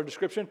what's our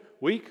description?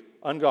 Weak,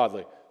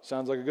 ungodly.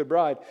 Sounds like a good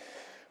bride.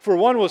 For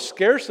one will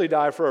scarcely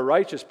die for a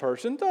righteous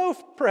person, though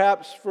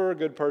perhaps for a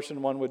good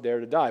person one would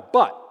dare to die.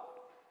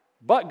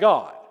 But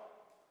God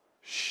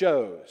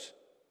shows,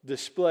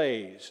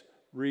 displays,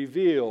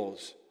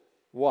 reveals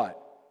what?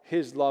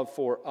 His love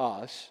for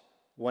us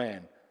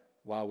when?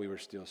 While we were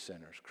still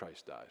sinners,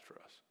 Christ died for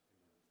us.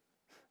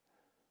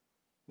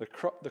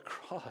 The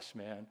cross,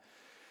 man,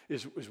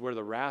 is where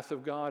the wrath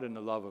of God and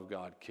the love of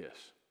God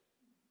kiss.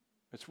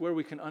 It's where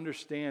we can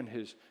understand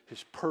his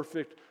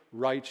perfect,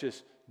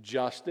 righteous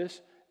justice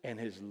and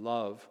his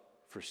love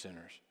for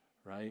sinners,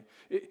 right?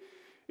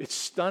 It's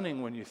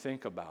stunning when you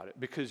think about it,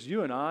 because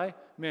you and I,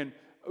 man,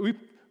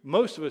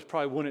 most of us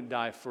probably wouldn't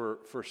die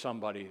for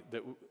somebody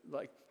that,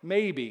 like,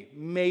 maybe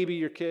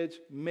your kids,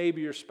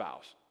 maybe your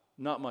spouse,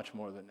 not much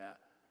more than that.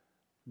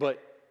 But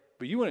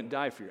you wouldn't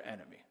die for your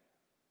enemy.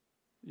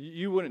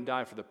 You wouldn't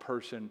die for the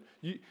person.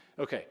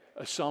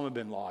 Osama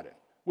bin Laden,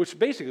 which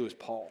basically was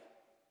Paul.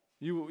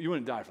 You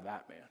wouldn't die for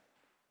that man.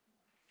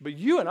 But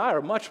you and I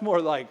are much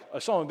more like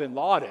Osama bin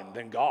Laden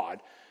than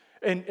God.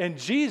 And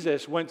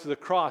Jesus went to the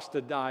cross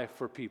to die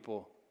for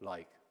people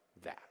like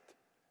that.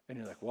 And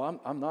you're like, well,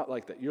 I'm not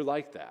like that. You're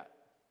like that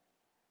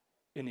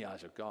in the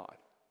eyes of God.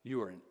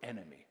 You are an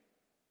enemy.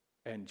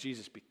 And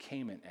Jesus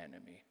became an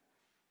enemy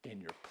in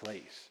your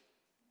place.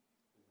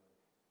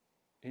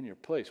 In your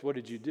place. What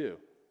did you do?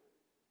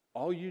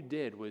 All you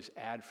did was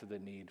add for the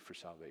need for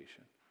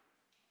salvation.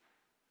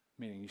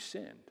 Meaning you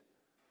sinned.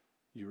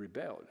 You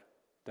rebelled.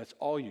 That's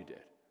all you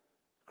did.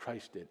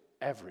 Christ did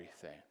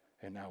everything.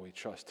 And now we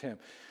trust him.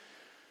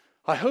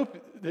 I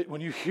hope that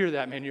when you hear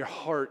that, man, your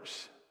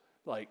heart's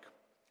like,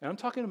 and I'm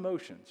talking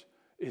emotions,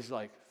 is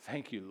like,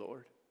 thank you,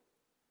 Lord.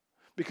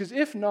 Because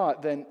if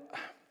not, then,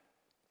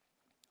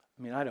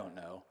 I don't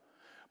know.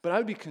 But I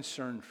would be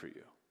concerned for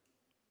you.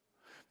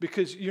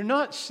 Because you're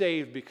not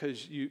saved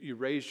because you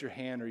raised your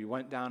hand or you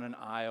went down an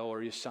aisle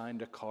or you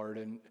signed a card.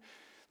 And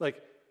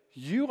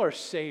you are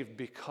saved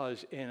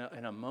because in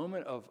a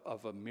moment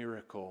of a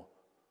miracle,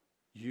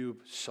 you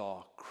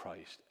saw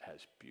Christ as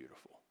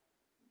beautiful,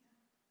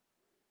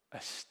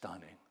 as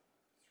stunning.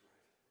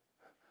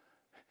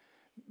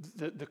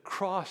 The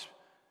cross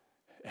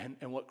and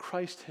what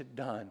Christ had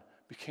done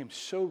became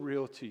so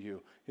real to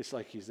you. It's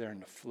like he's there in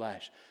the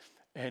flesh.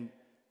 And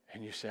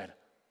you said,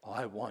 oh,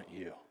 I want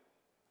you.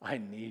 I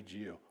need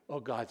you. Oh,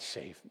 God,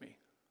 save me.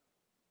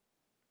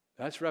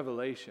 That's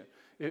revelation.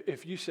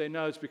 If you say,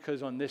 no, it's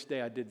because on this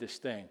day I did this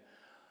thing.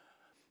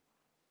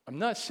 I'm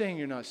not saying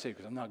you're not saved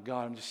because I'm not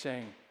God. I'm just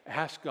saying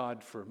ask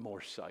God for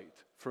more sight,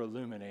 for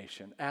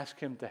illumination. Ask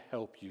him to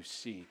help you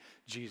see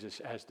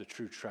Jesus as the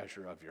true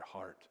treasure of your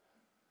heart.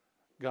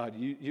 God,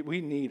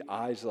 we need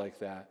eyes like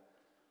that.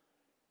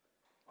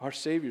 Our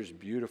Savior's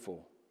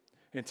beautiful.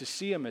 And to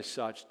see him as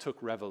such took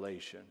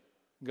revelation.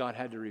 God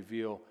had to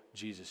reveal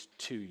Jesus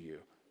to you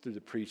through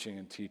the preaching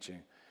and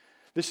teaching.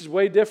 This is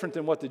way different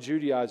than what the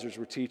Judaizers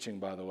were teaching,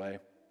 by the way.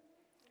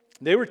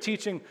 They were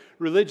teaching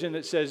religion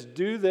that says,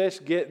 do this,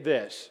 get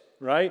this,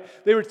 right?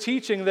 They were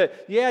teaching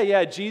that,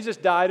 Jesus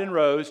died and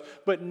rose,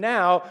 but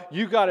now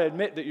you've got to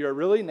admit that you're a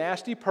really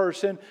nasty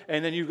person,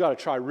 and then you've got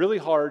to try really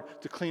hard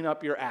to clean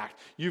up your act.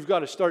 You've got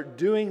to start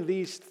doing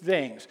these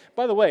things.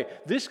 By the way,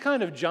 this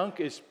kind of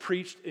junk is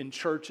preached in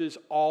churches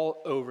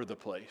all over the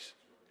place.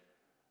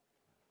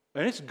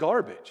 And it's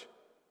garbage.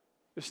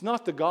 It's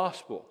not the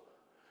gospel.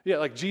 Yeah,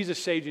 like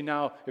Jesus saved you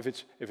now. If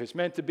it's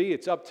meant to be,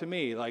 it's up to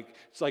me.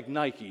 It's like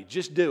Nike.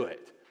 Just do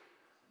it.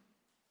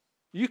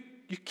 You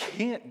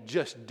can't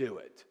just do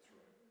it.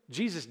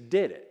 Jesus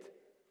did it.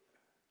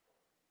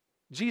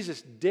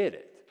 Jesus did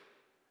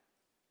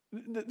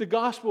it. The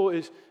gospel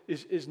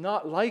is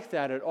not like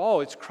that at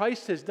all. It's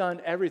Christ has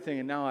done everything,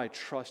 and now I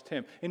trust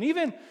him. And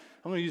even,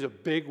 I'm going to use a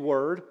big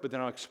word, but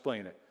then I'll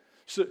explain it.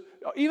 So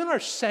even our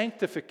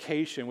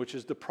sanctification, which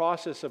is the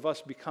process of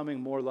us becoming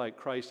more like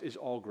Christ, is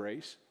all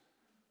grace.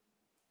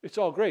 It's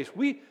all grace.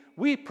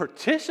 We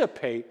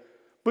participate,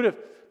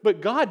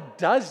 but God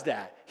does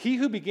that. He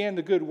who began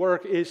the good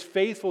work is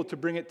faithful to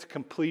bring it to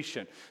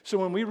completion. So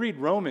when we read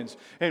Romans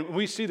and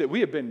we see that we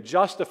have been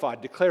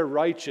justified, declared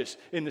righteous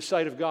in the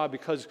sight of God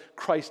because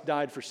Christ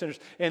died for sinners,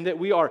 and that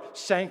we are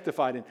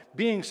sanctified and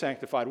being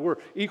sanctified. We're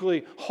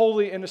equally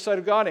holy in the sight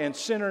of God and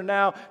sinner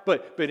now,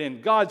 but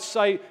in God's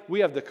sight, we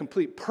have the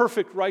complete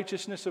perfect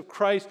righteousness of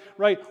Christ,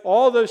 right?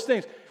 All those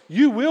things.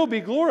 You will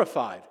be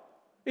glorified.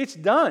 It's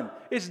done.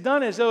 It's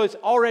done as though it's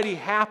already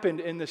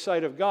happened in the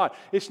sight of God.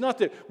 It's not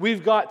that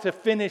we've got to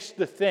finish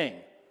the thing.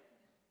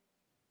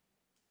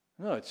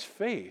 No, it's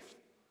faith.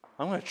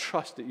 I'm going to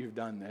trust that you've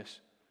done this.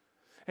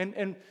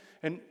 And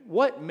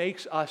what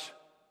makes us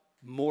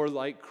more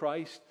like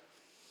Christ?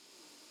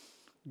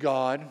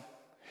 God,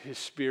 his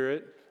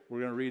Spirit. We're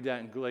going to read that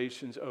in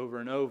Galatians over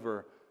and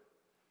over.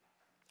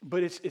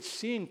 But it's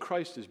seeing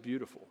Christ as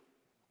beautiful.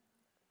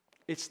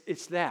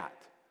 It's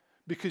that.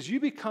 Because you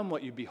become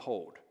what you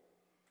behold.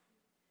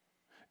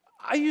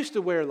 I used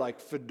to wear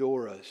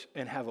fedoras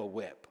and have a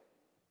whip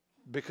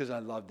because I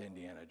loved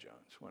Indiana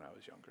Jones when I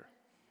was younger.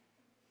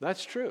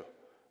 That's true.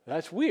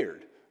 That's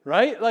weird,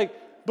 right?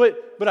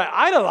 But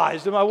I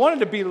idolized him. I wanted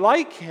to be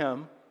like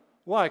him.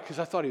 Why? Because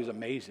I thought he was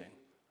amazing.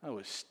 I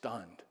was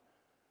stunned.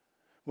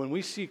 When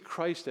we see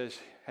Christ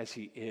as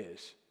he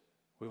is,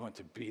 we want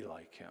to be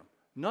like him.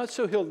 Not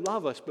so he'll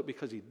love us, but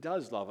because he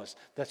does love us.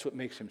 That's what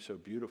makes him so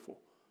beautiful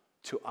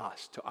to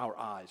us, to our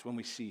eyes, when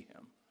we see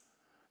him.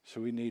 So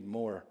we need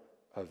more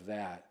of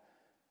that.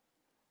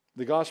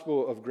 The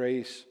gospel of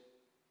grace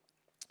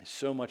is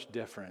so much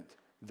different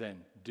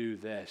than do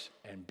this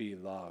and be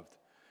loved.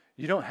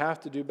 You don't have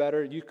to do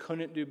better. You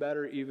couldn't do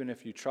better even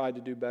if you tried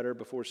to do better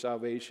before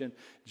salvation.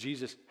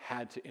 Jesus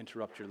had to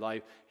interrupt your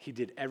life. He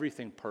did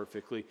everything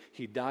perfectly.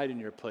 He died in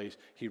your place.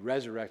 He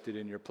resurrected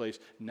in your place.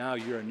 Now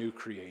you're a new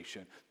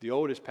creation. The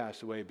old has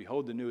passed away.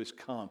 Behold, the new has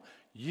come.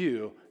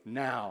 You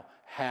now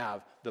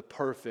have the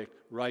perfect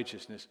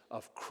righteousness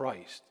of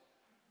Christ.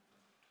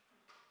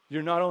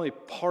 You're not only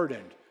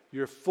pardoned,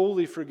 You're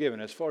fully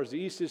forgiven. As far as the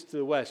east is to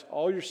the west,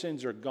 all your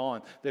sins are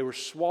gone. They were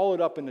swallowed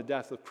up in the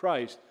death of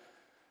Christ.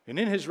 And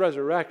in his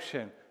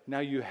resurrection, now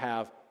you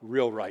have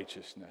real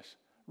righteousness,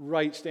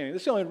 right standing.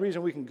 That's the only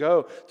reason we can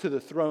go to the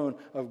throne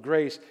of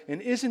grace.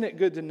 And isn't it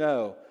good to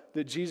know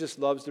that Jesus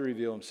loves to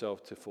reveal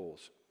himself to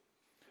fools?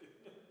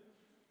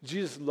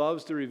 Jesus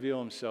loves to reveal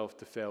himself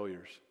to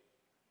failures.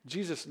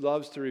 Jesus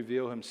loves to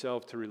reveal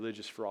himself to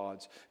religious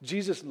frauds.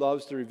 Jesus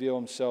loves to reveal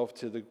himself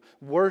to the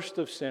worst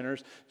of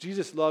sinners.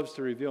 Jesus loves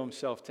to reveal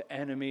himself to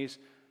enemies.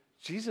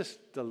 Jesus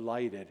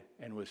delighted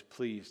and was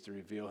pleased to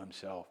reveal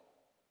himself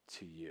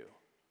to you.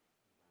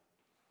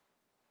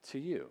 To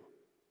you.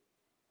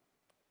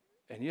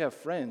 And you have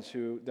friends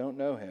who don't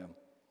know him.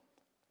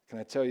 Can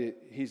I tell you,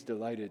 he's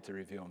delighted to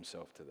reveal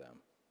himself to them.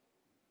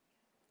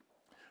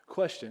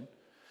 Question,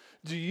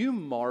 do you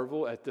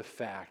marvel at the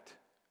fact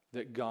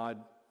that God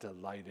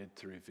delighted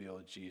to reveal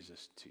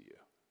Jesus to you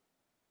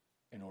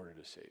in order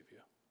to save you?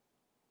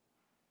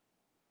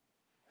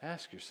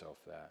 Ask yourself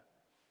that.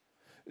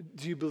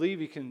 Do you believe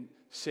he can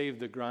save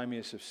the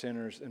grimiest of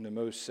sinners and the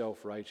most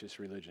self-righteous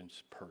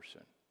religious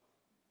person?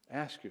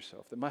 Ask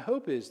yourself that. My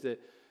hope is that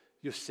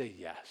you'll say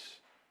yes.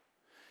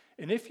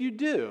 And if you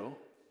do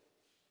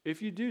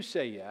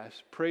say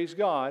yes, praise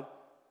God,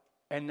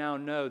 and now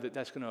know that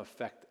that's going to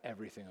affect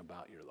everything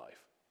about your life.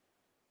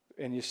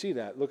 And you see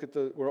that. We're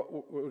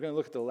going to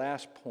look at the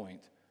last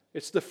point.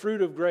 It's the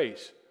fruit of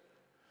grace.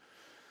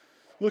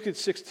 Look at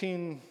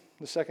 16,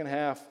 the second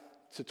half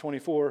to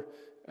 24,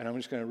 and I'm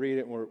just going to read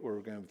it and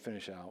we're going to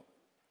finish out.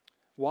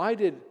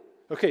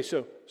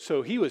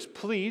 So he was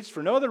pleased.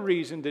 For no other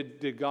reason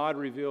did God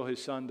reveal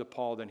his son to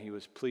Paul than he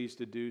was pleased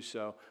to do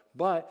so.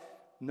 But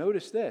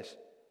notice this.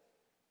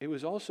 It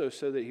was also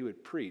so that he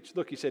would preach.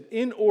 Look, he said,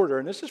 in order,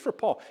 and this is for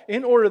Paul,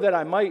 in order that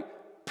I might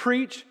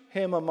preach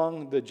him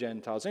among the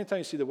Gentiles. Anytime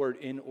you see the word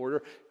in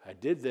order, I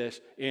did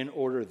this in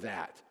order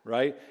that,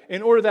 right?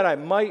 In order that I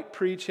might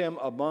preach him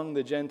among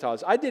the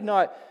Gentiles. I did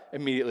not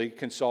immediately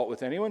consult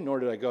with anyone, nor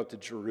did I go up to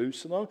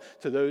Jerusalem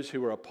to those who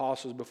were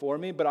apostles before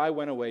me, but I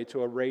went away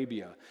to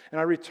Arabia,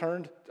 and I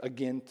returned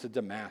again to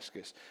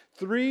Damascus.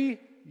 3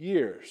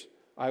 years.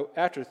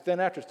 After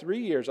 3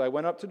 years, I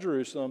went up to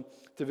Jerusalem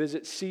to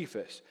visit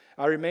Cephas.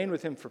 I remained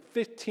with him for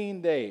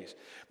 15 days.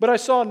 But I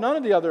saw none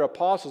of the other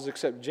apostles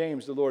except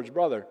James, the Lord's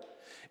brother.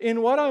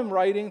 In what I'm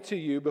writing to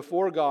you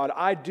before God,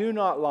 I do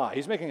not lie.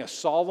 He's making a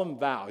solemn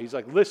vow. He's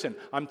like, listen,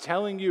 I'm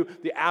telling you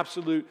the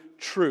absolute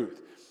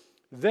truth.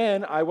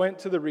 Then I went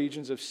to the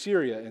regions of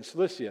Syria and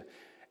Cilicia,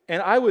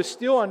 and I was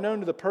still unknown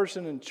to the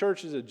person in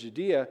churches of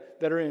Judea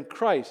that are in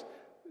Christ.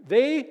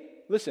 They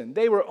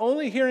were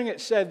only hearing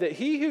it said that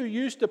he who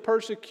used to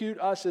persecute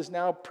us is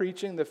now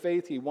preaching the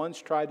faith he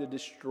once tried to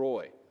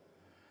destroy.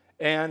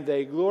 And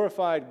they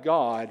glorified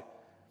God.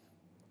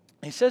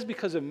 He says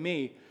because of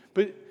me,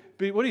 but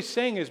what he's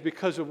saying is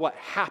because of what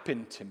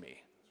happened to me.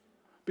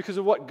 Because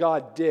of what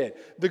God did.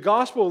 The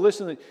gospel,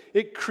 listen,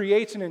 it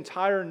creates an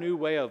entire new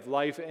way of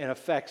life and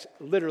affects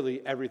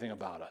literally everything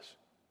about us.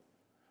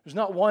 There's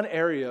not one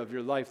area of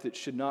your life that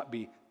should not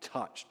be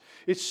touched.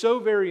 It's so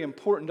very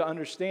important to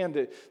understand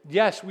that,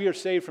 yes, we are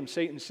saved from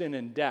Satan's sin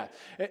and death.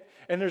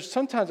 And there's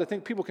sometimes I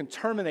think people can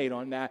terminate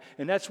on that,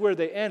 and that's where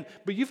they end.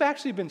 But you've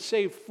actually been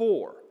saved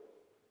for.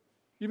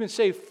 You've been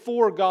saved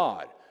for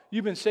God.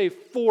 You've been saved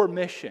for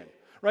mission.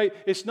 Right?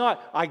 It's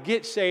not I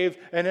get saved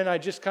and then I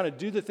just kind of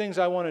do the things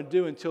I want to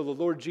do until the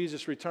Lord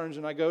Jesus returns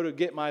and I go to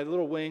get my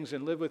little wings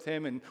and live with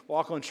him and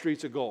walk on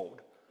streets of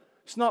gold.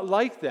 It's not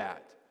like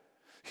that.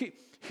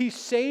 He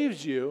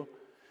saves you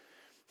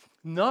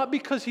not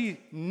because he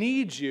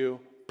needs you,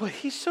 but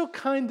he's so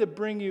kind to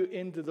bring you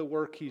into the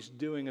work he's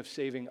doing of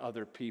saving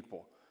other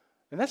people.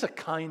 And that's a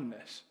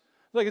kindness.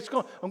 Like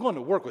I'm going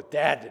to work with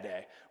Dad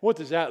today. What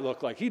does that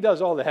look like? He does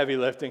all the heavy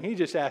lifting. He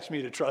just asked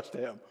me to trust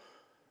him.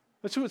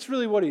 That's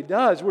really what he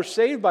does. We're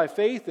saved by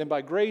faith and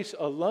by grace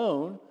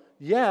alone,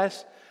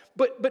 yes,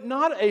 but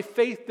not a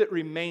faith that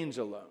remains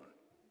alone.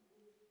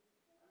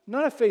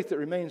 Not a faith that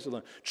remains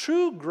alone.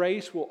 True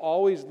grace will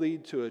always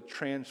lead to a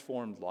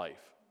transformed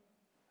life.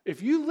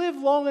 If you live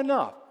long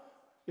enough,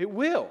 it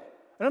will.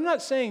 And I'm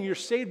not saying you're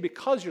saved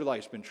because your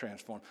life's been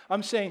transformed.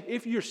 I'm saying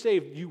if you're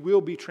saved, you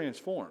will be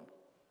transformed.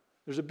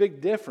 There's a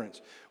big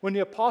difference. When the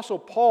Apostle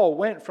Paul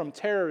went from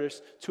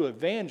terrorist to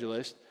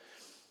evangelist,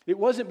 it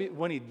wasn't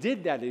when he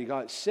did that he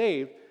got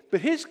saved,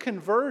 but his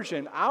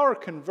conversion, our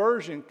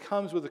conversion,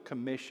 comes with a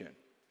commission.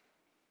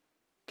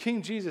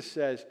 King Jesus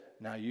says,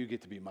 now you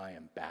get to be my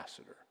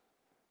ambassador.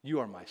 You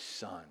are my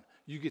son.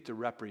 You get to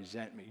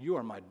represent me. You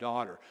are my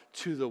daughter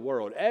to the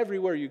world.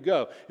 Everywhere you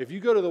go. If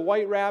you go to the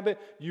White Rabbit,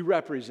 you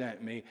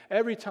represent me.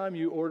 Every time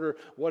you order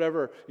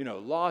whatever,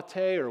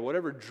 latte or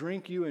whatever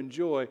drink you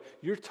enjoy,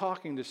 you're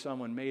talking to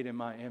someone made in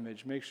my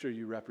image. Make sure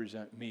you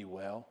represent me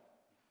well.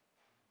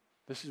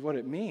 This is what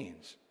it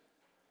means.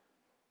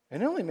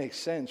 And it only makes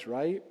sense,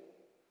 right?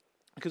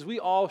 Because we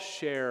all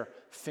share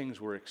things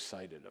we're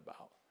excited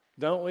about,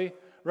 don't we?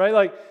 Right?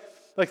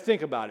 Like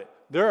think about it.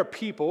 There are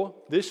people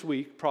this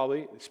week,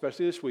 probably,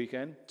 especially this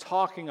weekend,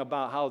 talking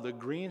about how the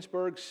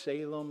Greensburg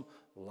Salem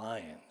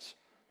Lions,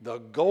 The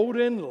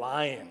golden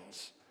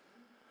lions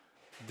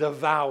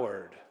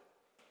devoured,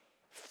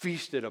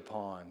 feasted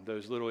upon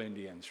those little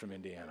Indians from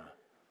Indiana.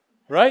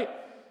 Right?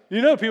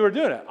 You know people are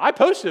doing it. I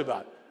posted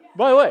about it.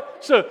 By the way,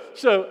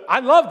 so I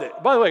loved it.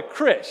 By the way,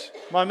 Chris,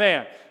 my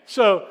man.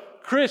 So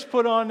Chris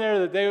put on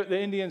there that the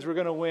Indians were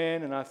going to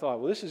win, and I thought,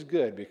 well, this is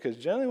good because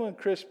generally when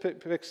Chris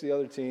picks the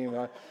other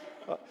team,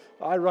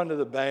 I run to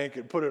the bank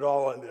and put it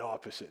all on the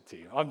opposite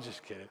team. I'm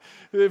just kidding.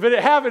 But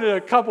it happened in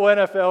a couple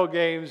NFL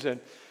games,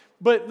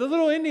 but the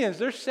little Indians,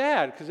 they're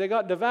sad because they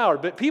got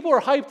devoured. But people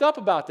are hyped up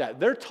about that.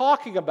 They're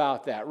talking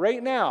about that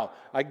right now.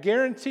 I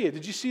guarantee it.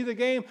 Did you see the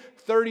game?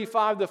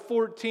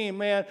 35-14,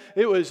 man.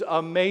 It was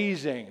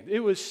amazing.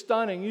 It was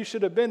stunning. You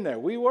should have been there.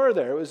 We were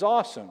there. It was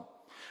awesome.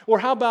 Or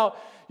how about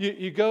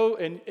you go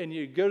and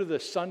you go to the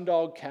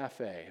Sundog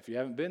Cafe. If you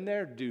haven't been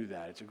there, do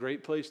that. It's a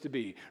great place to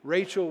be.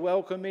 Rachel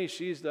welcomed me.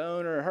 She's the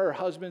owner. Her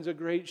husband's a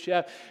great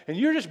chef. And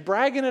you're just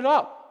bragging it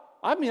up.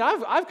 I mean,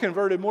 I've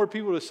converted more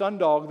people to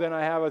Sundog than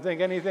I have, I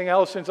think, anything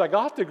else since I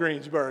got to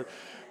Greensburg.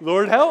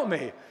 Lord help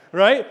me,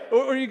 right?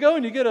 Or you go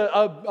and you get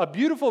a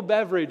beautiful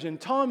beverage, and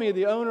Tommy,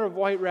 the owner of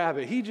White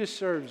Rabbit, he just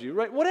serves you,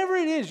 right? Whatever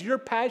it is you're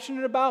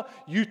passionate about,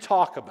 you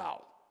talk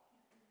about.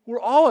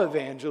 We're all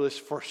evangelists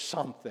for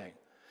something.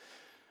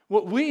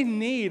 What we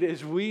need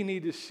is we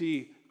need to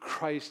see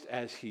Christ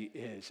as he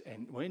is.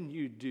 And when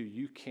you do,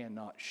 you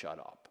cannot shut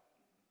up.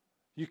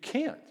 You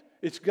can't.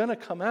 It's going to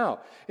come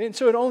out. And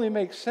so it only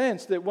makes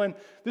sense that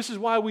this is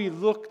why we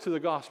look to the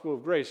gospel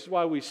of grace. This is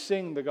why we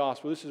sing the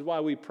gospel. This is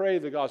why we pray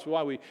the gospel,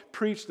 why we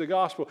preach the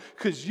gospel.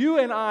 Because you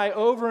and I,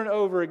 over and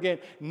over again,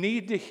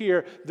 need to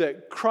hear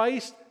that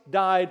Christ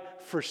died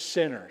for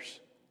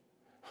sinners,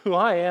 who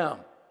I am,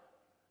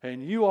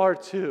 and you are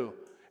too.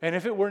 And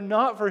if it were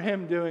not for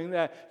him doing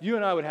that, you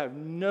and I would have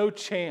no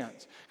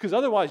chance. Because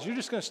otherwise, you're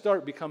just going to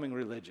start becoming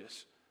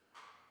religious.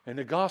 And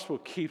the gospel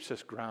keeps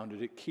us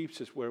grounded. It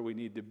keeps us where we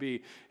need to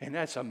be. And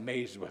that's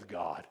amazed with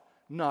God,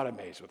 not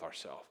amazed with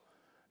ourselves.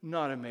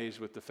 Not amazed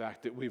with the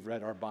fact that we've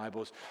read our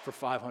Bibles for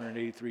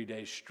 583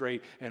 days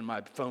straight, and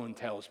my phone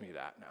tells me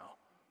that now.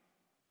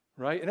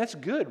 Right? And that's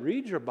good.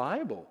 Read your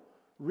Bible.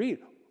 Read.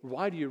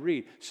 Why do you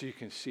read? So you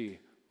can see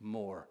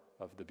more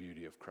of the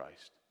beauty of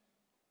Christ.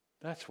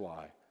 That's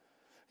why.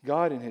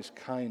 God in his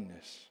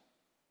kindness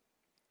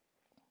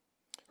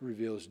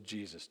reveals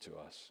Jesus to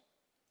us.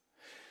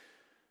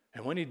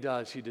 And when he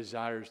does, he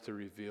desires to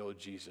reveal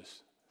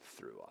Jesus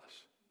through us.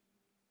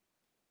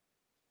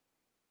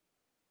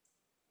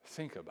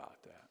 Think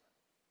about that.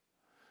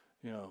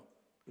 You know,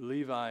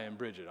 Levi and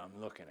Bridget,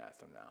 I'm looking at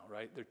them now,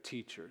 right? They're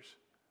teachers.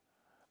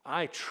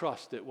 I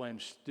trust that when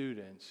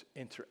students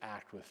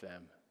interact with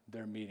them,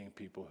 they're meeting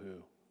people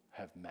who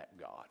have met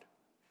God.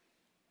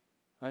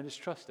 I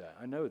just trust that.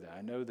 I know that.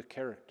 I know the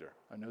character.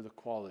 I know the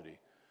quality,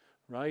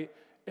 right?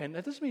 And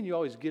that doesn't mean you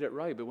always get it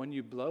right, but when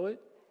you blow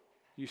it,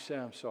 you say,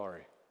 I'm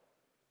sorry.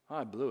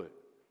 I blew it.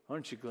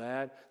 Aren't you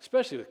glad?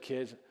 Especially with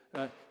kids.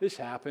 This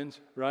happens,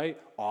 right?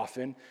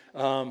 Often,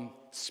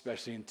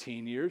 especially in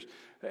teen years.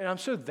 And I'm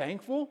so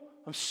thankful.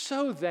 I'm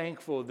so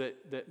thankful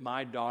that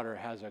my daughter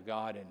has a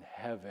God in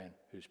heaven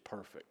who's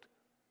perfect.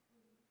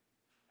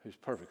 Who's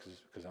perfect,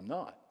 because I'm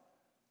not.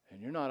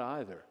 And you're not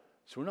either.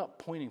 So we're not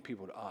pointing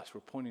people to us.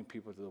 We're pointing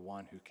people to the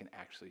one who can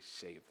actually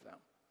save them.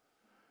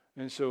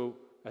 And so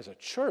as a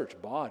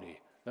church body,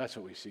 that's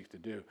what we seek to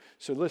do.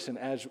 So listen,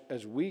 as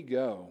we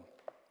go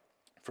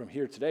from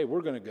here today,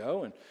 we're going to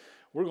go and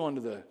we're going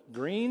to the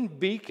Green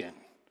Beacon.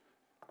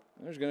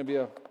 There's going to be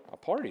a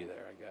party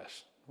there, I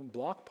guess. A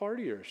block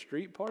party or a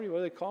street party, what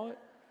do they call it?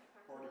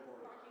 Party.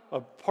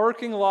 A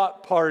parking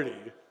lot party.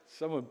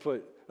 Someone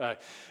put...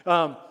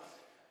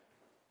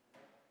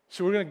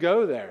 So we're going to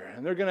go there,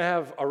 and they're going to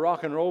have a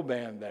rock and roll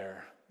band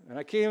there. And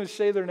I can't even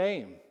say their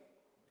name.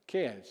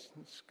 Can't.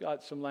 It's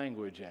got some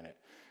language in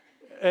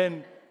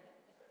it.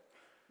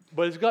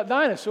 But it's got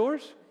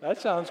dinosaurs.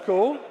 That sounds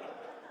cool.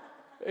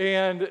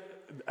 And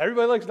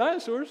everybody likes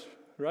dinosaurs,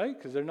 right?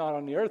 Because they're not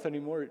on the earth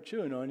anymore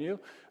chewing on you.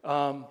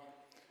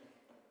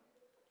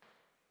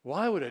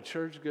 Why would a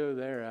church go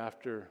there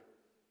after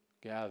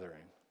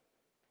gathering?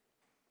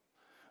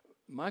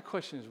 My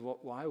question is,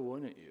 why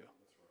wouldn't you?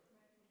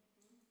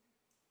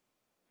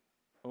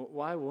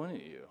 Why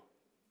wouldn't you?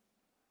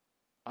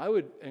 I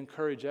would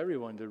encourage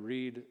everyone to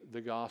read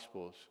the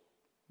Gospels,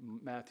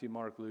 Matthew,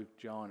 Mark, Luke,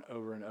 John,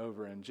 over and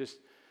over, and just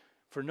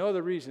for no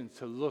other reason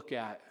to look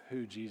at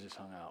who Jesus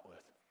hung out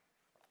with.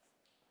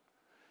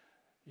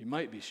 You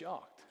might be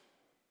shocked.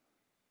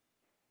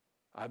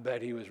 I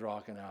bet he was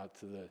rocking out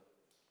to the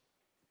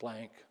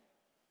blank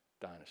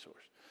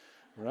dinosaurs,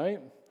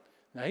 right?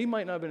 Now, he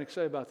might not have been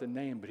excited about the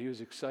name, but he was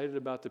excited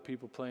about the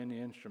people playing the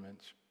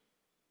instruments.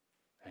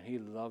 And he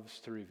loves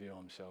to reveal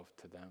himself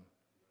to them.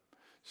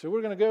 So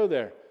we're going to go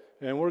there,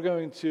 and we're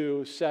going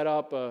to set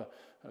up a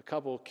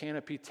couple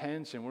canopy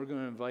tents, and we're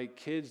going to invite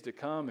kids to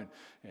come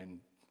and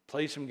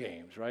play some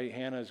games, right?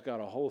 Hannah's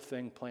got a whole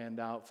thing planned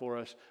out for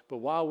us. But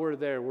while we're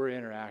there, we're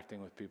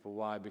interacting with people.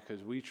 Why?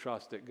 Because we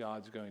trust that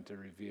God's going to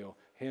reveal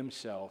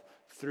himself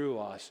through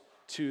us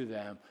to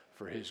them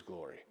for his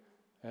glory.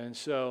 And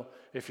so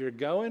if you're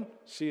going,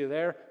 see you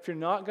there. If you're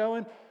not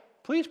going,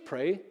 please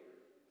pray.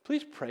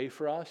 Please pray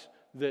for us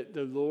that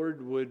the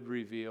Lord would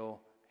reveal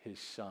his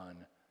Son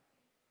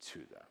to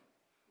them,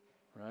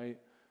 right?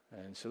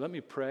 And so let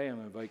me pray. I'm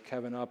going to invite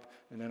Kevin up.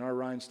 And then our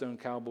rhinestone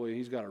cowboy,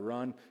 he's got to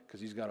run because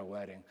he's got a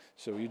wedding.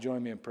 So will you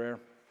join me in prayer?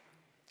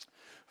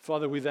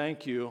 Father, we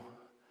thank you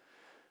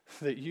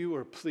that you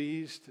are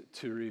pleased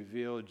to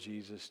reveal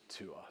Jesus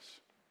to us.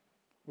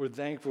 We're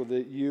thankful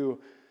that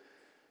you,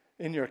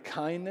 in your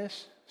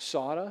kindness,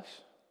 sought us,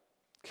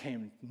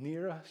 came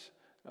near us,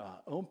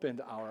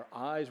 opened our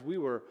eyes. We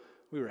were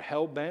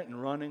hell-bent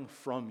and running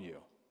from you,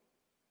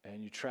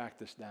 and you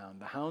tracked us down.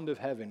 The hound of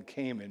heaven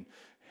came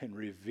and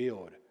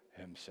revealed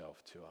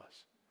himself to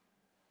us.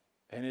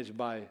 And it's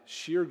by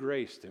sheer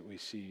grace that we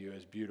see you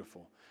as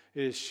beautiful.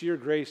 It is sheer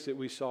grace that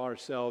we saw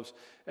ourselves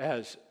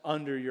as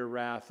under your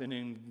wrath and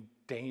in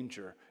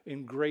danger,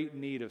 in great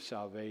need of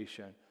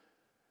salvation.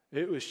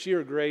 It was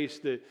sheer grace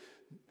that,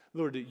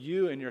 Lord, that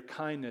you in your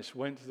kindness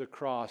went to the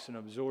cross and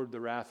absorbed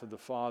the wrath of the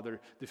Father,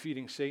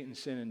 defeating Satan,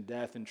 sin, and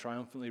death, and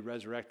triumphantly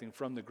resurrecting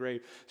from the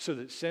grave so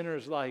that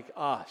sinners like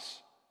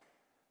us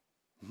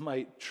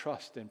might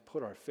trust and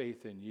put our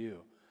faith in you.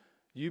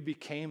 You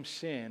became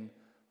sin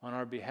on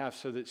our behalf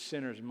so that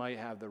sinners might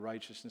have the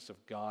righteousness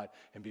of God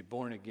and be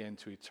born again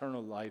to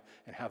eternal life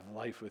and have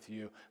life with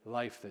you,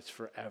 life that's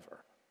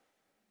forever.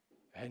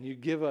 And you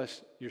give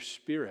us your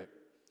Spirit.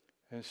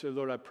 And so,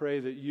 Lord, I pray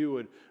that you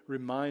would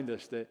remind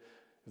us that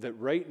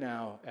right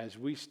now, as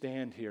we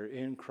stand here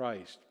in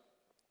Christ,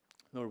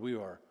 Lord, we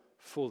are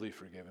fully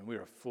forgiven. We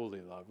are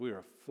fully loved. We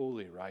are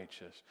fully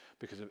righteous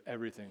because of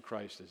everything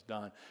Christ has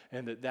done.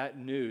 And that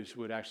news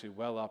would actually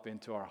well up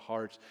into our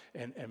hearts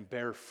and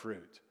bear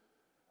fruit.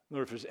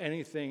 Lord, if there's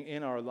anything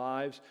in our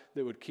lives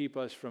that would keep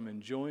us from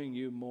enjoying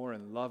you more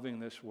and loving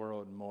this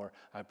world more,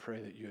 I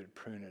pray that you would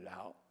prune it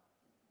out.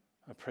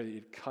 I pray that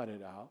you'd cut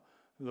it out.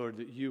 Lord,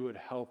 that you would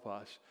help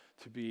us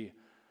to be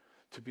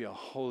a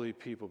holy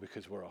people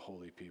because we're a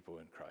holy people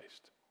in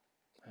Christ.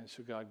 And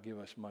so, God, give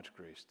us much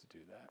grace to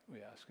do that. We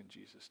ask in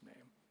Jesus'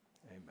 name.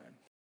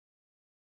 Amen.